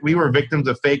were victims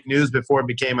of fake news before it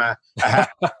became a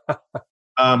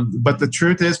but the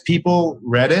truth is, people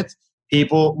read it.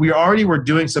 We already were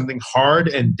doing something hard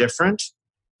and different.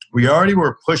 We already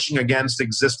were pushing against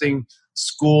existing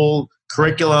school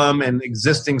curriculum and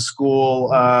existing school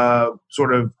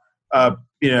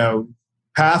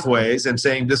pathways, and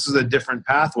saying this is a different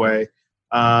pathway.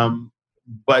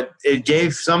 But it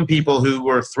gave some people who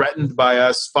were threatened by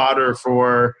us fodder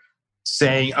for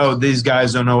saying, oh, these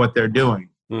guys don't know what they're doing.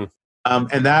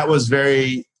 And that was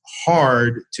very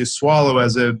hard to swallow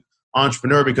as an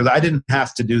entrepreneur, because I didn't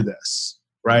have to do this,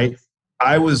 right?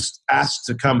 I was asked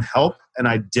to come help, and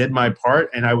I did my part,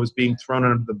 and I was being thrown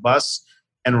under the bus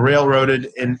and railroaded.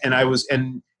 And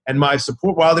my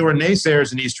support, while there were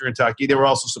naysayers in Eastern Kentucky, there were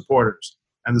also supporters.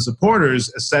 And the supporters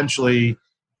essentially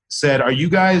said, are you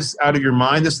guys out of your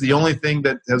mind? This is the only thing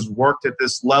that has worked at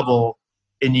this level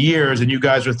in years, and you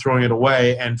guys are throwing it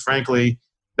away. And frankly,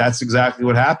 that's exactly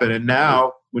what happened. And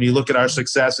now when you look at our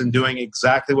success in doing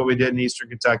exactly what we did in Eastern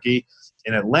Kentucky,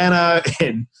 in Atlanta,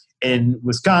 in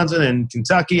Wisconsin, and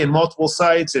Kentucky, and multiple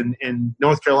sites, in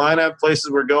North Carolina, places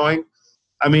we're going,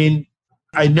 I mean,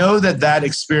 I know that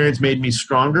experience made me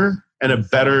stronger and a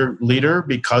better leader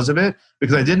because of it,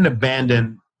 because I didn't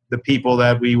abandon the people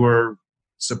that we were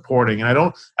supporting. And I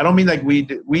don't mean like we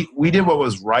did what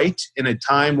was right in a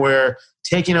time where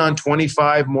taking on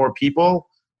 25 more people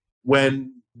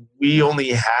when we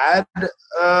only had,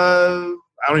 I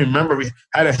don't even remember, we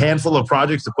had a handful of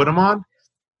projects to put them on.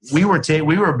 We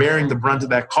were bearing the brunt of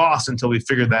that cost until we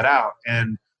figured that out.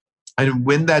 And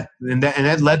when that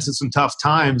led to some tough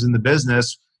times in the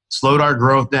business, slowed our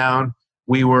growth down.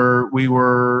 We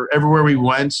were everywhere we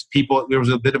went, there was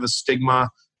a bit of a stigma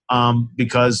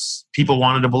because people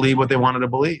wanted to believe what they wanted to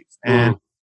believe. And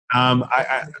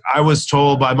I was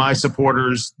told by my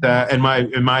supporters that, and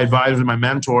my advisors and my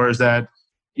mentors that,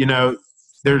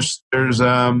 there's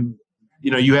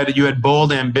you had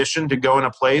bold ambition to go in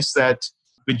a place that,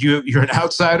 but you're an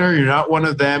outsider, you're not one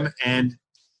of them, and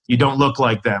you don't look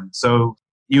like them. So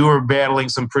you were battling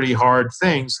some pretty hard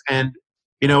things. And,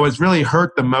 what's really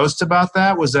hurt the most about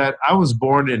that was that I was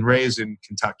born and raised in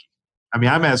Kentucky. I mean,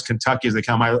 I'm as Kentucky as they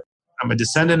come. I'm a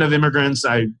descendant of immigrants.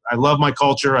 I love my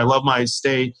culture. I love my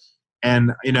state.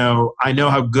 And, I know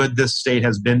how good this state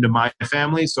has been to my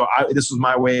family. So this was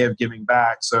my way of giving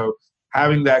back. So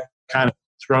having that kind of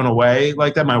thrown away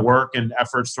like that, my work and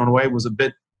efforts thrown away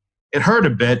it hurt a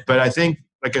bit. But I think,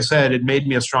 like I said, it made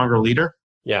me a stronger leader.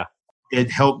 Yeah.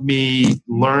 It helped me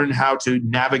learn how to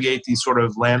navigate these sort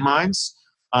of landmines.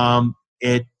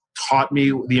 It taught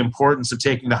me the importance of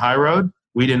taking the high road.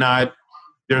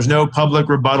 There's no public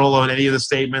rebuttal on any of the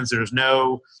statements. There's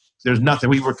nothing.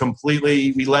 We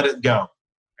let it go.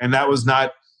 And that was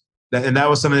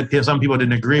something that some people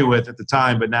didn't agree with at the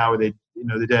time, but now they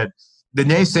did. The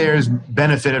naysayers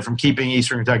benefited from keeping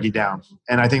Eastern Kentucky down.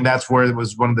 And I think that's where it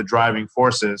was one of the driving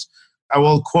forces. I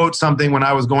will quote something when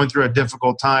I was going through a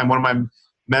difficult time. One of my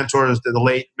mentors, the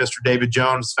late Mr. David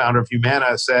Jones, founder of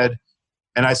Humana, said,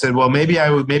 and I said, well, maybe I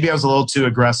was a little too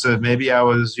aggressive. Maybe I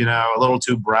was, a little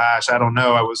too brash. I don't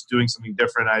know. I was doing something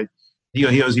different. He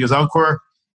goes, Uncor,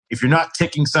 if you're not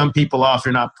ticking some people off,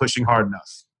 you're not pushing hard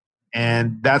enough.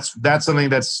 And that's something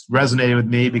that's resonated with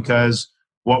me, because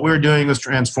what we were doing was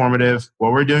transformative. What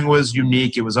we were doing was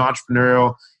unique. It was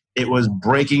entrepreneurial. It was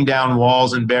breaking down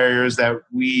walls and barriers that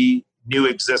we knew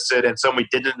existed and some we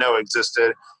didn't know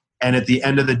existed. And at the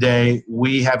end of the day,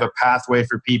 we have a pathway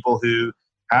for people who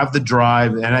have the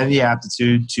drive and the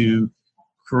aptitude to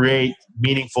create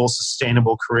meaningful,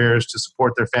 sustainable careers to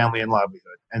support their family and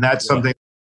livelihood. And that's something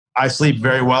I sleep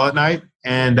very well at night,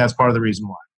 and that's part of the reason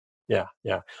why.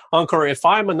 Yeah. Uncor, if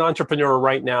I'm an entrepreneur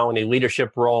right now in a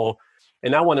leadership role,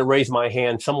 and I want to raise my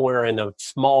hand somewhere in a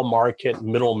small market,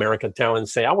 middle America town and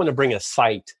say, I want to bring a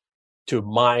site to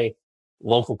my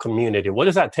local community, what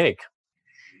does that take?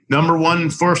 Number one,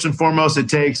 first and foremost, it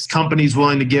takes companies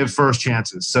willing to give first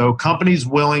chances. So companies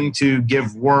willing to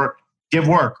give work,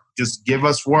 just give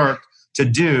us work to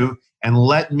do and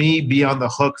let me be on the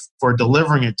hook for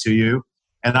delivering it to you.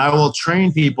 And I will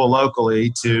train people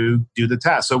locally to do the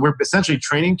task. So we're essentially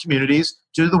training communities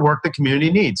to do the work the community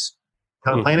needs.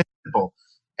 Plain and simple.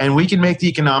 And we can make the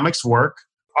economics work.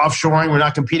 Offshoring, we're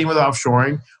not competing with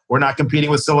offshoring. We're not competing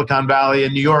with Silicon Valley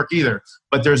and New York either.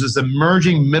 But there's this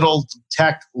emerging middle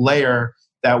tech layer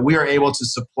that we are able to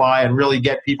supply and really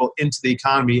get people into the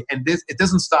economy. And it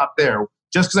doesn't stop there.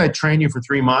 Just because I train you for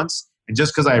 3 months and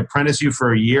just because I apprentice you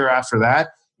for a year after that,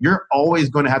 you're always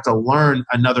going to have to learn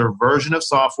another version of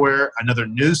software, another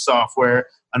new software,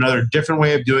 another different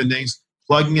way of doing things,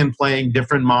 plugging and playing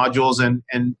different modules and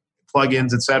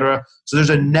plugins, etc. So there's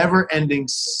never-ending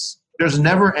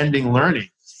learning.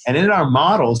 And in our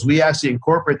models, we actually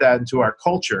incorporate that into our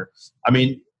culture. I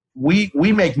mean, we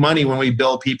make money when we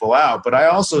build people out, but I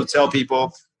also tell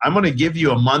people, I'm going to give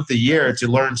you a month a year to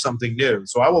learn something new.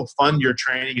 So I will fund your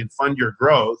training and fund your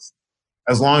growth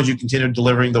as long as you continue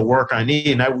delivering the work I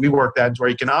need. And we work that into our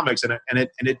economics, and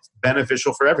it's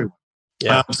beneficial for everyone.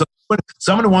 Yeah. So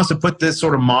someone who wants to put this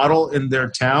sort of model in their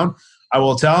town, I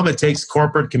will tell them it takes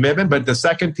corporate commitment, but the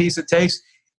second piece it takes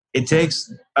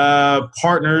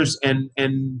partners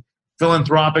and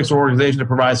philanthropic organizations to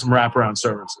provide some wraparound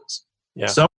services. Yeah.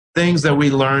 Some things that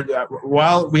we learned,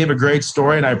 while we have a great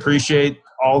story and I appreciate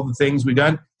all the things we've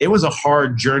done, it was a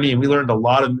hard journey and we learned a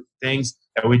lot of things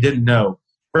that we didn't know.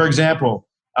 For example,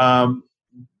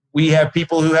 we have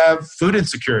people who have food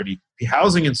insecurity,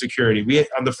 housing insecurity.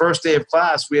 On the first day of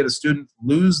class, we had a student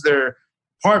lose their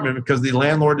apartment because the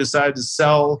landlord decided to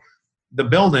sell the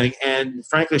building, and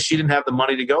frankly, she didn't have the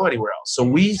money to go anywhere else. So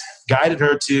we guided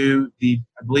her to I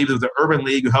believe it was the Urban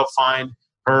League, who helped find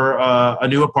her a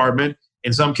new apartment.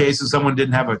 In some cases, someone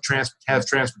didn't have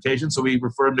transportation, so we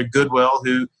referred them to Goodwill,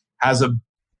 who has a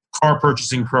car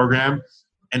purchasing program.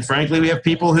 And frankly, we have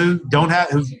people who've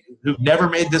never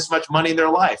made this much money in their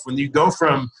life. When you go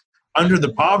from under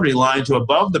the poverty line to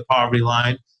above the poverty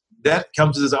line, that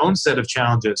comes with its own set of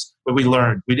challenges. But we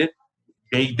learned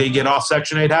they get off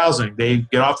Section 8 housing, they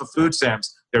get off of food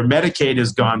stamps, their Medicaid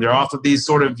is gone, they're off of these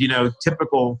sort of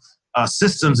typical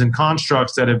systems and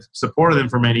constructs that have supported them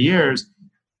for many years,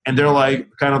 and they're like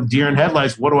kind of deer in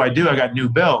headlights. What do? I got new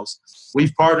bills.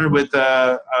 We've partnered with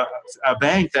a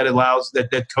bank that allows that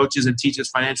coaches and teaches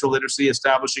financial literacy,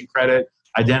 establishing credit,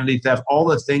 identity theft, all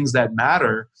the things that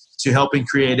matter to helping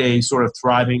create a sort of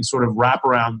thriving sort of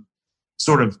wraparound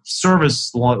sort of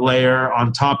service layer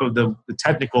on top of the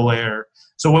technical layer.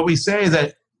 So what we say is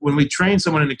that when we train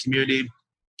someone in the community,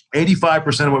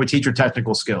 85% of what we teach are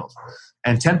technical skills,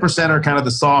 and 10% are kind of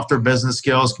the softer business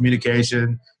skills,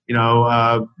 communication,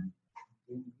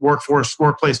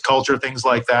 workplace culture, things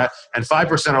like that, and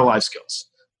 5% are life skills.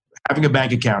 Having a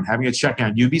bank account, having a check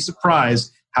account. You'd be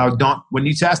surprised when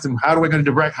you ask them, how am I going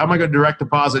to direct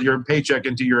deposit your paycheck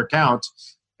into your account?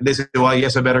 And they say, well, I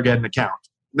guess I better get an account.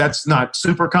 That's not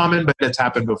super common, but it's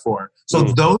happened before. So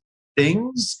those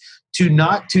things to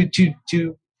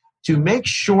make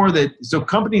sure that, so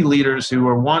company leaders who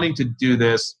are wanting to do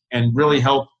this and really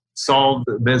help solve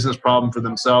the business problem for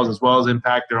themselves as well as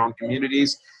impact their own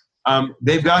communities,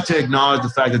 they've got to acknowledge the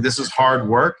fact that this is hard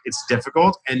work, it's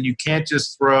difficult, and you can't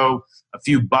just throw a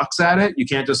few bucks at it. You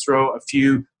can't just throw a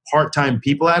few part-time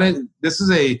people at it. This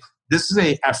is a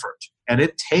effort, and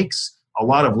it takes a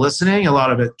lot of listening, a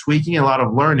lot of it tweaking, a lot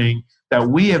of learning that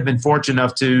we have been fortunate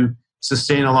enough to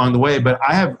sustain along the way. But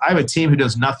I have a team who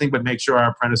does nothing but make sure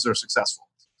our apprentices are successful.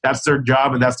 That's their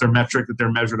job, and that's their metric that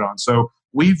they're measured on. So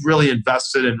we've really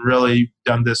invested and really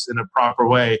done this in a proper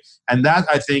way. And that,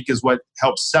 I think, is what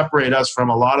helps separate us from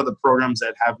a lot of the programs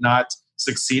that have not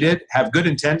succeeded, have good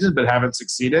intentions but haven't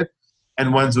succeeded,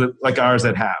 and ones like ours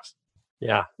that have.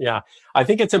 Yeah. I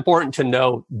think it's important to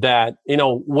note that,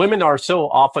 women are so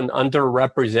often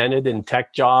underrepresented in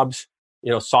tech jobs,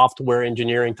 software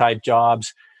engineering type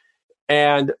jobs.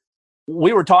 And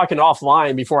we were talking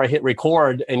offline before I hit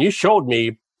record, and you showed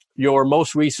me your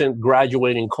most recent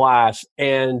graduating class,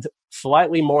 and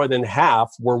slightly more than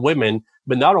half were women.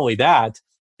 But not only that,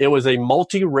 it was a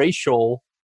multiracial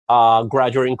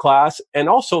graduating class, and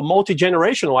also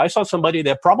multi-generational. I saw somebody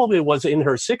that probably was in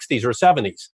her 60s or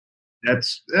 70s.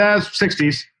 That's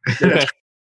 60s. Okay.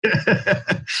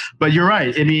 But you're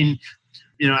right. I mean,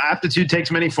 aptitude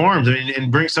takes many forms. I mean,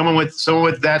 and bring someone with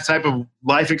that type of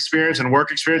life experience and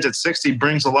work experience at 60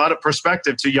 brings a lot of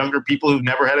perspective to younger people who've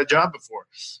never had a job before.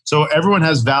 So everyone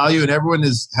has value, and everyone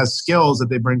has skills that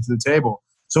they bring to the table.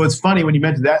 So it's funny when you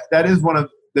mentioned that. That is one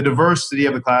of the diversity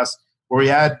of the class, where we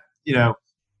had,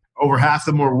 over half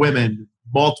of them were women.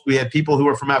 We had people who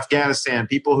were from Afghanistan,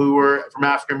 people who were from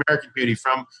African American community,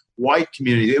 from white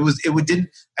community.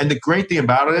 And the great thing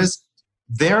about it is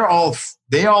they all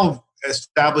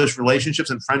established relationships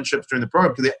and friendships during the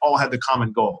program because they all had the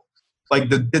common goal. Like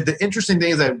the interesting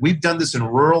thing is that we've done this in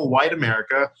rural white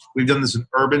America, we've done this in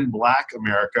urban black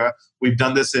America, we've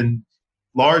done this in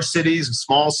large cities and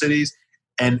small cities,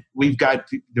 and we've got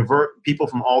people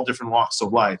from all different walks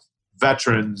of life.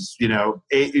 Veterans,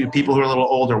 people who are a little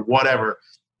older, whatever.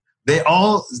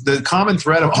 The common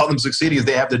thread of all of them succeeding is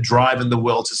they have the drive and the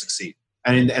will to succeed.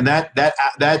 And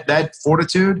that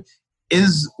fortitude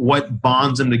is what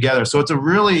bonds them together. So it's a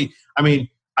really, I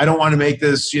don't want to make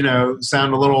this,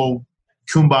 sound a little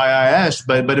kumbaya-ish,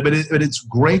 but it's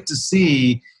great to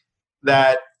see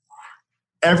that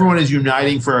everyone is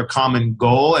uniting for a common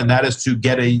goal, and that is to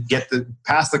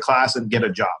pass the class and get a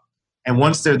job. And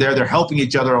once they're there, they're helping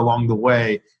each other along the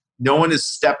way. No one is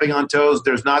stepping on toes.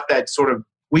 There's not that sort of,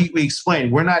 we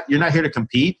explain, you're not here to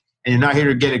compete, and you're not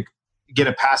here to get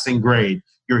a passing grade.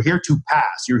 You're here to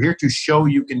pass. You're here to show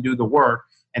you can do the work.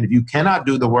 And if you cannot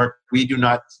do the work, we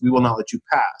will not let you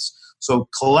pass. So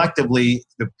collectively,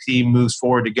 the team moves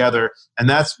forward together. And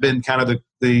that's been kind of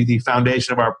the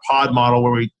foundation of our pod model,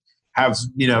 where we have,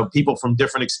 people from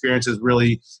different experiences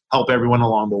really help everyone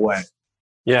along the way.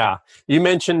 Yeah. You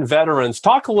mentioned veterans.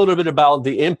 Talk a little bit about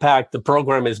the impact the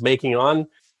program is making on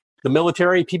the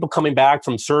military, people coming back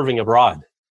from serving abroad.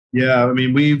 Yeah.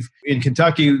 In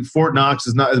Kentucky, Fort Knox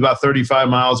is about 35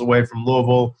 miles away from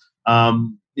Louisville.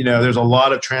 There's a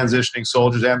lot of transitioning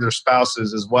soldiers and their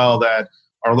spouses as well that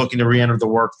are looking to re-enter the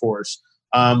workforce.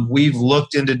 We've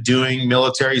looked into doing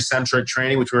military-centric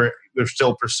training, which we're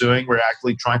still pursuing. We're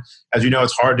actively trying. As you know,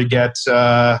 it's hard to get,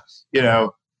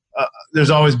 there's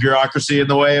always bureaucracy in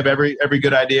the way of every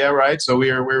good idea, right? So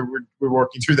we're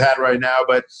working through that right now.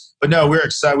 But no, we're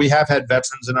excited. We have had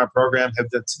veterans in our program have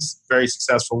done very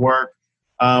successful work.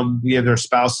 We have their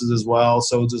spouses as well.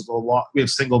 So there's a lot. We have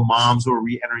single moms who are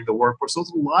re-entering the workforce. So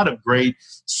there's a lot of great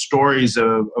stories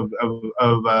of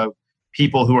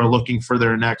people who are looking for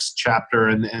their next chapter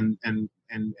and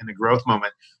a growth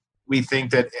moment. We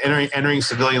think that entering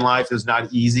civilian life is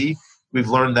not easy. We've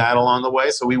learned that along the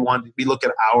way. So we look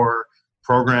at our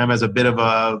program as a bit of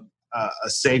a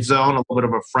safe zone, a little bit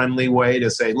of a friendly way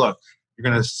to say, look, you're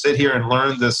going to sit here and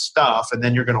learn this stuff, and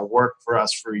then you're going to work for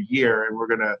us for a year, and we're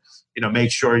going to,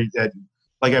 make sure that,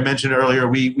 like I mentioned earlier,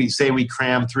 we say we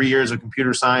cram 3 years of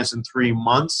computer science in 3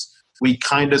 months. We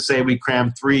kind of say we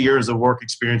cram 3 years of work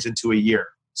experience into a year.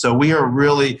 So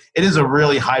it is a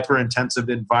really hyper-intensive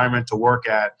environment to work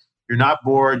at. You're not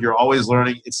bored. You're always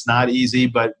learning. It's not easy,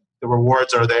 but the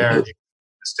rewards are there. You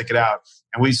stick it out.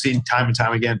 And we've seen time and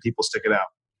time again, people stick it out.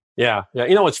 Yeah.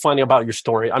 You know what's funny about your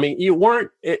story? I mean,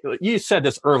 you said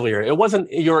this earlier. It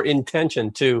wasn't your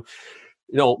intention to,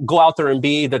 go out there and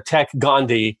be the tech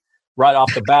Gandhi right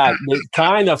off the bat. It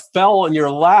kind of fell in your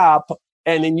lap,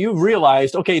 and then you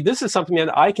realized, okay, this is something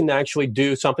that I can actually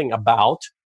do something about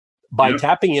by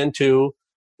tapping into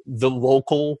the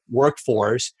local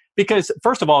workforce. Because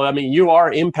first of all, I mean, you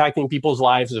are impacting people's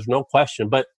lives. There's no question,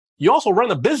 but you also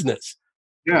run a business.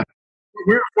 Yeah.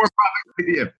 We're a for-profit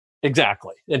media.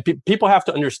 Exactly. And people have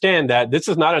to understand that this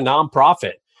is not a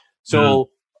nonprofit. So,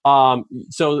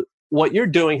 so what you're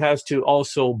doing has to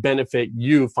also benefit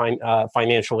you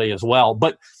financially as well.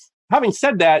 But having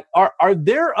said that, are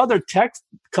there other tech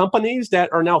companies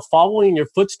that are now following your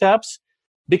footsteps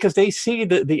because they see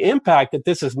the impact that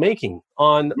this is making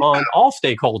on all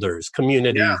stakeholders,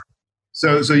 community? Yeah.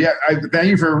 So I thank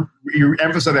you for you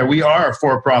emphasize that we are a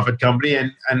for-profit company,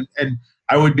 and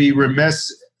I would be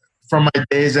remiss from my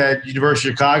days at University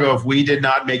of Chicago if we did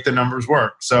not make the numbers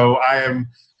work. So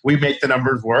we make the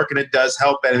numbers work, and it does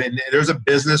help. And there's a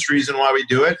business reason why we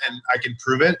do it, and I can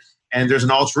prove it. And there's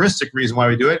an altruistic reason why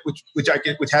we do it,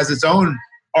 which has its own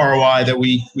ROI that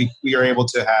we are able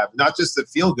to have. Not just the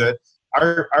feel good.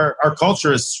 Our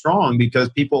culture is strong because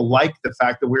people like the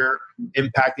fact that we're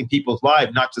impacting people's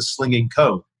lives, not just slinging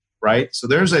code, right? So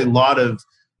there's a lot of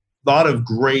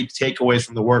great takeaways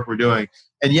from the work we're doing.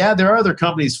 And yeah, there are other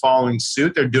companies following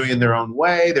suit. They're doing it in their own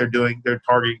way. They're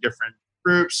targeting different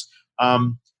groups.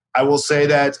 I will say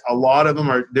that a lot of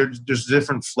them there's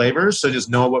different flavors. So just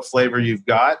know what flavor you've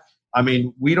got. I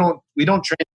mean, we don't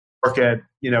train work at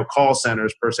call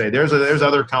centers per se. There's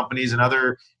other companies and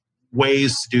other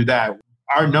ways to do that.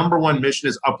 Our number one mission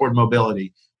is upward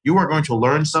mobility. You are going to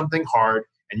learn something hard,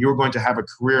 and you're going to have a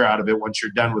career out of it once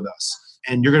you're done with us.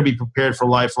 And you're going to be prepared for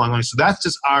lifelong learning. So that's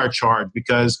just our charge,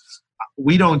 because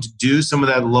we don't do some of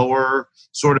that lower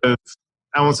sort of,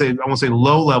 I won't say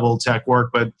low level tech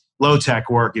work, but low tech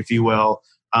work, if you will.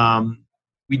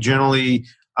 We generally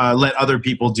let other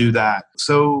people do that.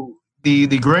 So the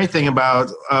great thing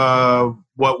about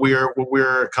what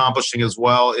we're accomplishing as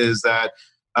well is that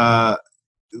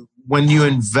when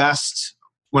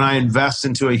I invest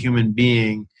into a human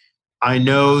being, I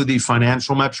know the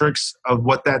financial metrics of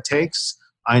what that takes.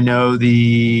 I know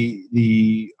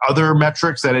the other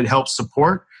metrics that it helps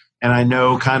support, and I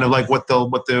know kind of like what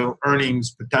the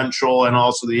earnings potential and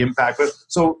also the impact.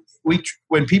 So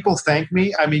when people thank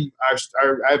me, I mean, I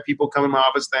have people come in my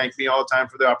office thank me all the time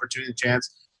for the opportunity, the chance.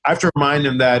 I have to remind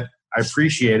them that I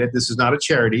appreciate it. This is not a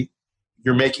charity.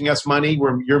 You're making us money.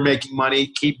 You're making money.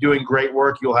 Keep doing great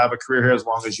work. You'll have a career here as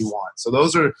long as you want.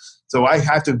 So I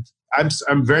have to.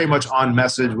 I'm very much on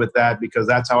message with that, because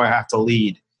that's how I have to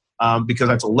lead. Because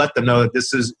I have to let them know that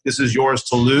this is yours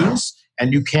to lose,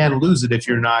 and you can lose it if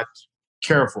you're not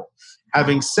careful.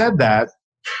 Having said that,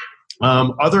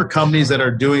 other companies that are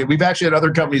doing it, we've actually had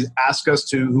other companies ask us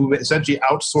who essentially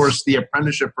outsource the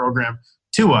apprenticeship program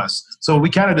to us. So we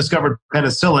kind of discovered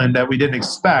penicillin that we didn't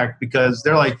expect, because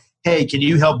they're like, hey, can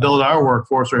you help build our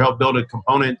workforce or help build a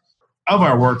component of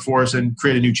our workforce and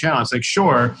create a new challenge? Like,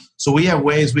 sure. So we have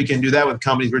ways we can do that with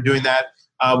companies. We're doing that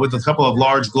with a couple of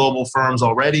large global firms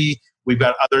already. We've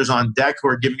got others on deck who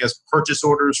are giving us purchase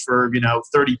orders for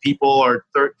 30 people or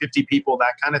 50 people,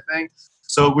 that kind of thing.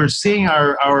 So we're seeing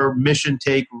our mission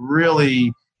take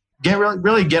really get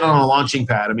on a launching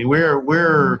pad. I mean,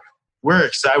 we're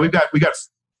excited. We've got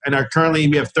currently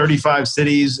we have 35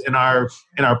 cities in our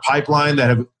pipeline that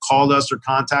have called us or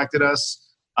contacted us,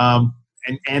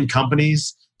 and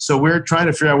companies. So we're trying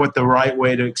to figure out what the right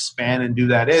way to expand and do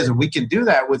that is, and we can do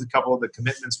that with a couple of the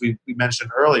commitments we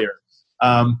mentioned earlier.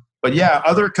 But yeah,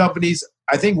 other companies.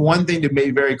 I think one thing to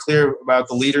make very clear about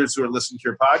the leaders who are listening to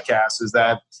your podcast is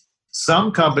that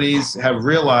some companies have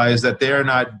realized that they are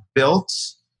not built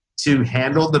to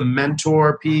handle the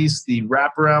mentor piece, the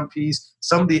wraparound piece,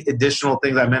 some of the additional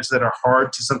things I mentioned that are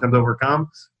hard to sometimes overcome.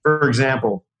 For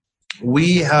example,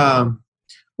 the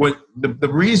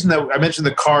reason that I mentioned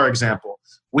the car example,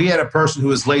 we had a person who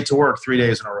was late to work 3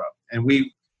 days in a row. And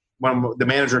when the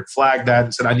manager flagged that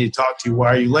and said, I need to talk to you, why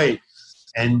are you late?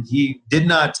 And he did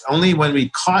not, only when we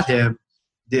caught him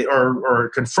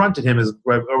or confronted him,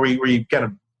 or we kind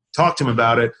of talked to him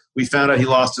about it, we found out he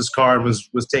lost his car and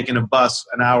was taking a bus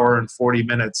an hour and 40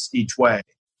 minutes each way.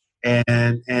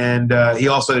 And he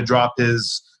also had dropped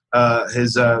his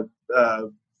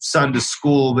son to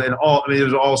school and there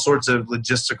was all sorts of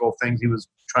logistical things he was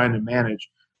trying to manage.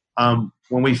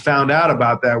 When we found out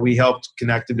about that, we helped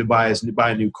connect him to buy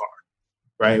a new car,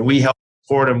 right? We helped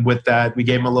support him with that. We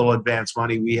gave him a little advance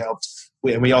money. We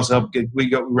also helped.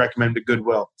 We recommended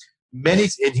Goodwill.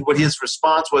 What his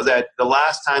response was that the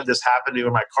last time this happened to me,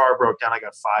 where my car broke down, I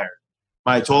got fired.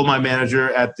 I told my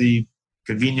manager at the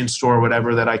convenience store or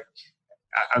whatever that I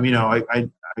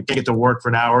can't get to work for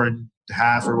an hour and a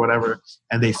half or whatever,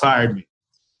 and they fired me.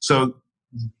 So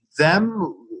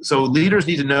leaders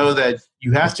need to know that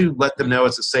you have to let them know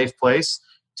it's a safe place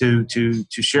to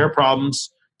share problems,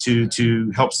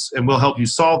 to help, and we'll help you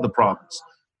solve the problems.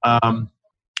 And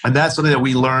that's something that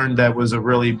we learned that was a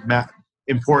really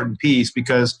important piece,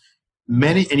 because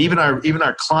many, and even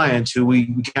our clients who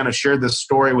we kind of shared this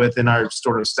story with in our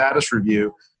sort of status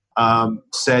review,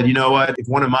 said, you know what, if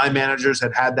one of my managers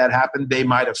had that happen, they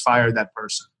might have fired that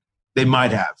person. They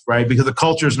might have, right? Because the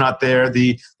culture is not there.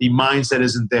 The mindset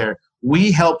isn't there.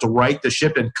 We helped right the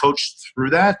ship and coach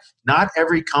through that. Not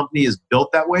every company is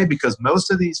built that way, because most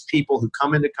of these people who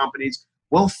come into companies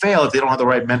will fail if they don't have the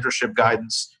right mentorship,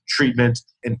 guidance, treatment,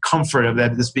 and comfort of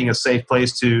that, this being a safe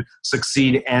place to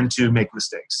succeed and to make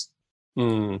mistakes.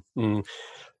 Mm-hmm.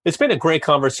 It's been a great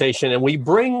conversation, and we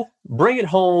bring it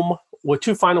home with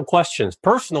two final questions.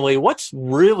 Personally, what's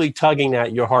really tugging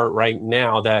at your heart right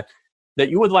now that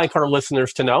you would like our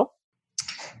listeners to know?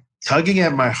 Tugging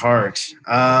at my heart.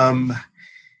 I've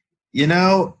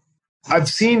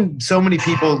seen so many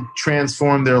people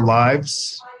transform their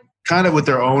lives kind of with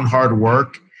their own hard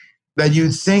work that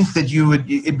you think that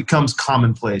it becomes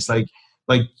commonplace. Like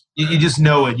you just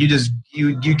know it.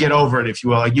 You get over it, if you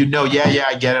will. Like, yeah,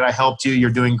 I get it. I helped you. You're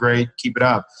doing great. Keep it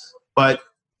up. But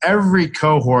every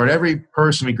cohort, every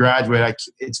person we graduate,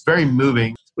 it's very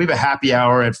moving. We have a happy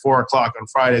hour at 4:00 on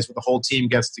Fridays where the whole team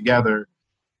gets together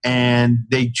and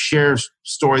they share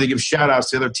story. They give shout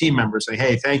outs to other team members. Say,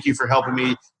 hey, thank you for helping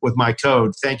me with my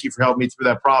code. Thank you for helping me through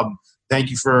that problem. Thank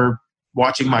you for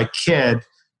watching my kid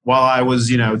while I was,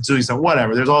 doing something,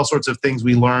 whatever. There's all sorts of things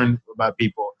we learn about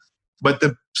people. But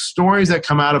the stories that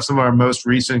come out of some of our most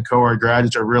recent cohort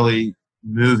graduates are really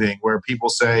moving, where people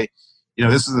say,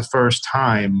 this is the first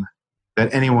time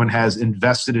that anyone has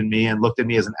invested in me and looked at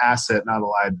me as an asset, not a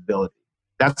liability.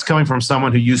 That's coming from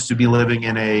someone who used to be living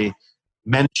in a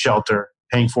men's shelter,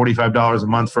 paying $45 a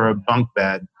month for a bunk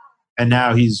bed, and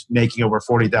now he's making over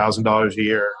 $40,000 a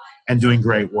year and doing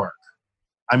great work.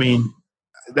 I mean,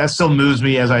 that still moves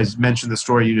me as I mentioned the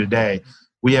story to you today.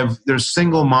 There's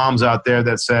single moms out there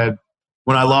that said,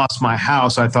 when I lost my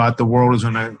house, I thought the world was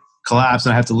going to collapse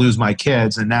and I had to lose my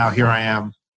kids. And now here I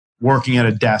am working at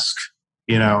a desk,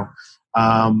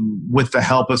 with the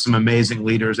help of some amazing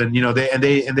leaders. And,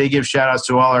 they give shout outs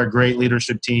to all our great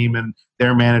leadership team and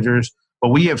their managers. But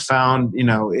we have found,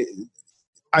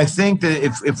 I think that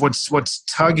if what's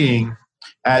tugging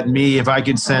at me, if I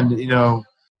could send,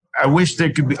 I wish I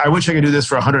could do this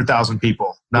for 100,000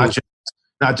 people, not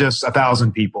just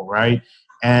 1,000 people. Right.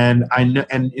 And I know,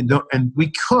 and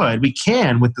we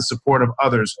can with the support of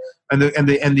others. And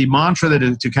the mantra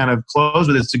that to kind of close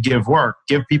with is to give work,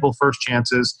 give people first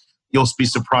chances. You'll be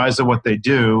surprised at what they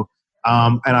do.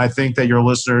 And I think that your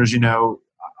listeners,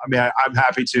 I'm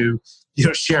happy to,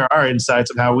 share our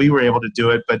insights of how we were able to do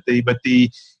it. But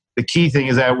the key thing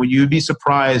is that you'd be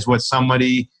surprised what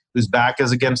somebody whose back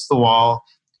is against the wall,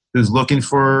 who's looking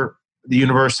for the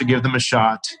universe to give them a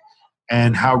shot,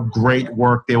 and how great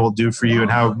work they will do for you, and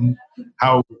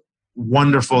how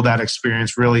wonderful that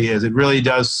experience really is. It really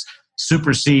does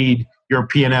supersede your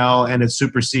P&L, and it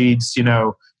supersedes,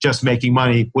 just making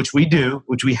money, which we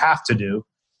have to do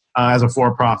as a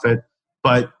for-profit.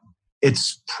 But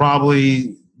it's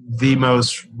probably the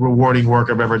most rewarding work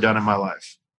I've ever done in my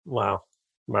life. Wow.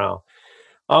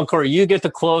 Ankur, you get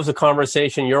to close the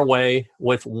conversation your way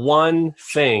with one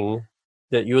thing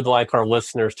that you would like our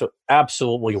listeners to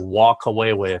absolutely walk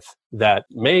away with that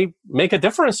may make a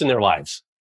difference in their lives.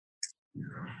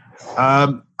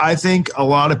 I think a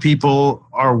lot of people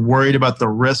are worried about the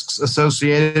risks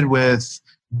associated with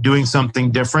doing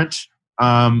something different.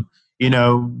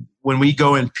 when we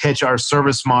go and pitch our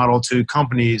service model to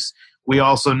companies, we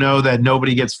also know that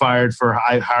nobody gets fired for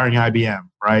hiring IBM,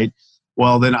 right?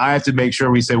 Well, then I have to make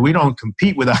sure we say we don't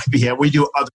compete with IBM. We do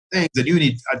other things, and you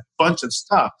need a bunch of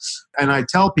stuff. And I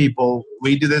tell people,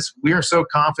 we do this. We are so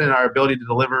confident in our ability to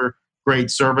deliver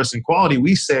great service and quality.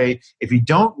 We say, if you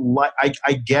don't like,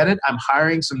 I get it. I'm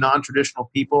hiring some non-traditional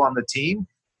people on the team,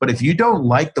 but if you don't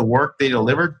like the work they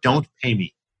deliver, don't pay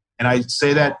me. And I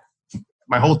say that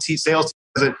my whole sales team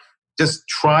does it. Just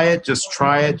try it. Just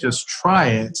try it. Just try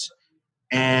it.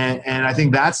 And I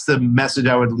think that's the message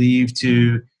I would leave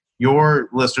to your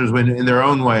listeners when in their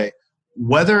own way.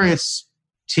 Whether it's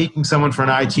taking someone for an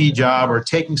IT job or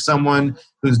taking someone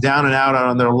who's down and out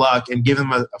on their luck and give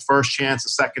them a first chance, a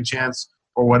second chance,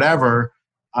 or whatever,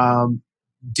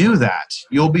 do that.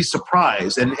 You'll be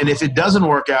surprised. And if it doesn't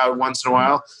work out once in a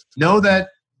while, know that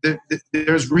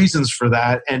there's reasons for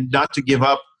that, and not to give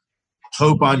up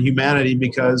hope on humanity,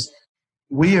 because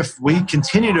we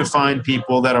continue to find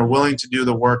people that are willing to do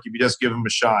the work if you just give them a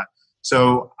shot.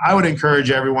 So I would encourage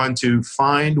everyone to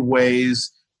find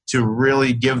ways to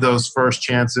really give those first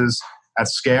chances at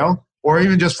scale, or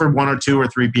even just for 1 or 2 or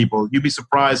 3 people. You'd be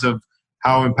surprised of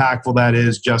how impactful that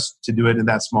is just to do it in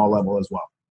that small level as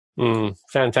well.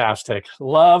 Fantastic.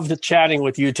 Loved chatting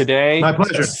with you today. My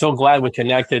pleasure. So glad we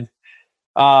connected.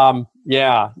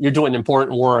 Yeah, you're doing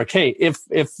important work. Hey, if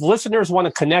listeners want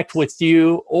to connect with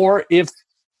you, or if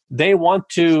they want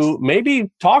to maybe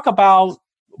talk about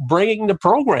bringing the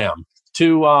program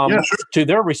to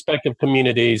their respective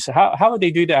communities, how would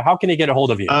they do that? How can they get a hold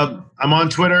of you? I'm on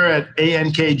Twitter at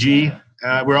ANKG.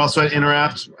 We're also at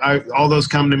Interapt. All those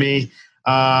come to me.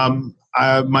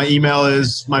 My email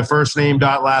is my first name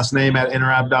dot last name at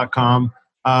interapt.com.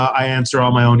 I answer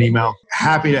all my own email.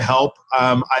 Happy to help.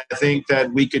 I think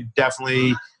that we could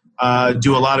definitely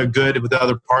do a lot of good with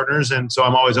other partners, and so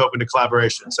I'm always open to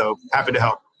collaboration. So happy to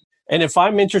help. And if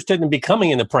I'm interested in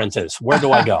becoming an apprentice, where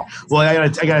do I go? Well, I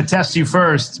got to test you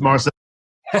first, Marcel.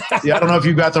 Yeah, I don't know if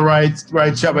you've got the right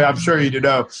show, but I'm sure you do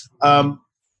know. Our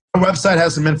website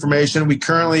has some information. We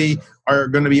currently are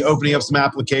going to be opening up some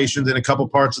applications in a couple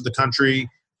parts of the country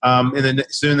in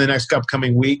the next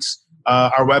upcoming weeks.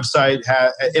 Our website,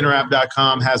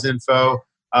 interapt.com, has info.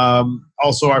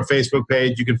 Also, our Facebook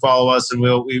page, you can follow us, and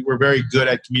we're very good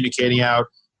at communicating out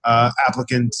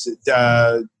applicants,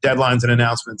 deadlines, and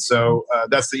announcements. So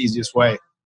that's the easiest way.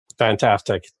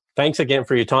 Fantastic. Thanks again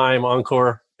for your time,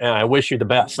 Ankur, and I wish you the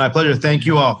best. My pleasure. Thank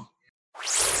you all.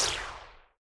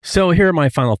 So here are my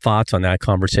final thoughts on that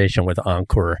conversation with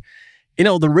Ankur.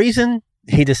 The reason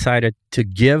he decided to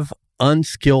give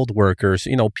unskilled workers,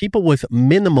 people with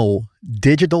minimal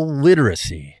digital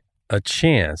literacy, a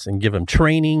chance and give them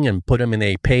training and put them in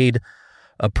a paid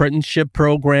apprenticeship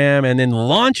program and then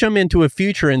launch them into a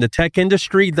future in the tech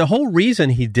industry. The whole reason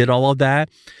he did all of that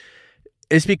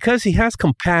is because he has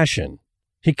compassion.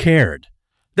 He cared.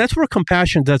 That's where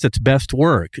compassion does its best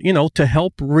work, to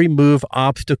help remove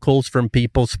obstacles from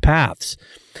people's paths.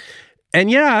 And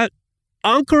yeah,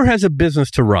 Ankur has a business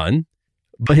to run,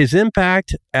 but his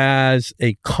impact as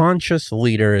a conscious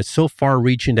leader is so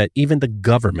far-reaching that even the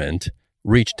government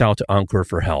reached out to Ankur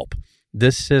for help.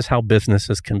 This is how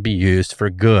businesses can be used for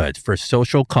good, for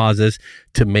social causes,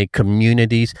 to make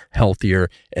communities healthier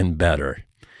and better.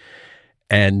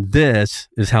 And this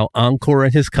is how Ankur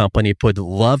and his company put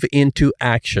love into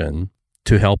action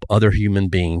to help other human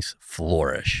beings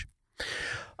flourish.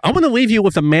 I want to leave you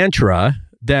with a mantra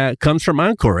that comes from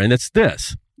Ankur, and it's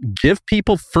this: give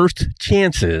people first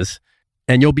chances,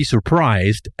 and you'll be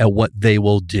surprised at what they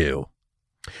will do.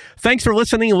 Thanks for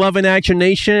listening, Love in Action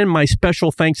Nation. My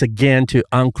special thanks again to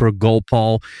Ankur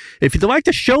Gopal. If you'd like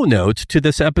the show notes to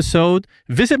this episode,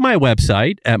 visit my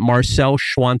website at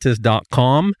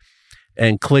marcelschwantes.com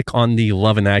and click on the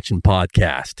Love in Action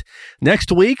podcast.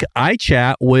 Next week, I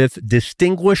chat with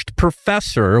distinguished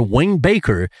professor Wayne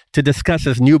Baker to discuss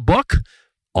his new book.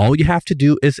 All you have to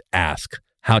do is ask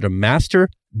how to master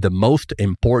the most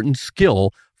important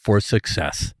skill for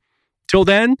success. Till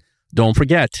then, don't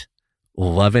forget,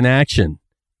 love in action.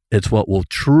 It's what will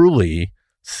truly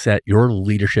set your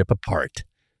leadership apart.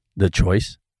 The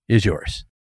choice is yours.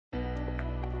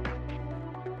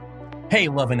 Hey,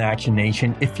 Love in Action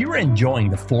Nation. If you're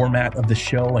enjoying the format of the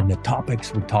show and the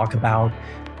topics we talk about,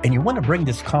 and you want to bring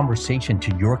this conversation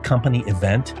to your company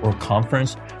event or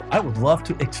conference, I would love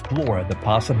to explore the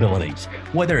possibilities.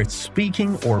 Whether it's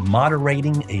speaking or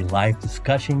moderating a live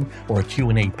discussion or a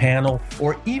Q&A panel,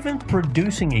 or even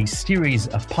producing a series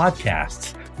of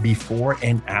podcasts before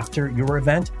and after your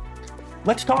event,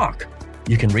 let's talk.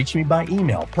 You can reach me by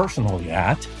email personally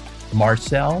at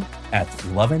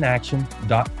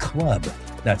marcel@loveinaction.club.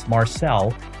 That's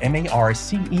Marcel,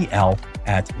 Marcel,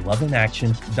 at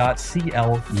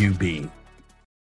loveinaction.club.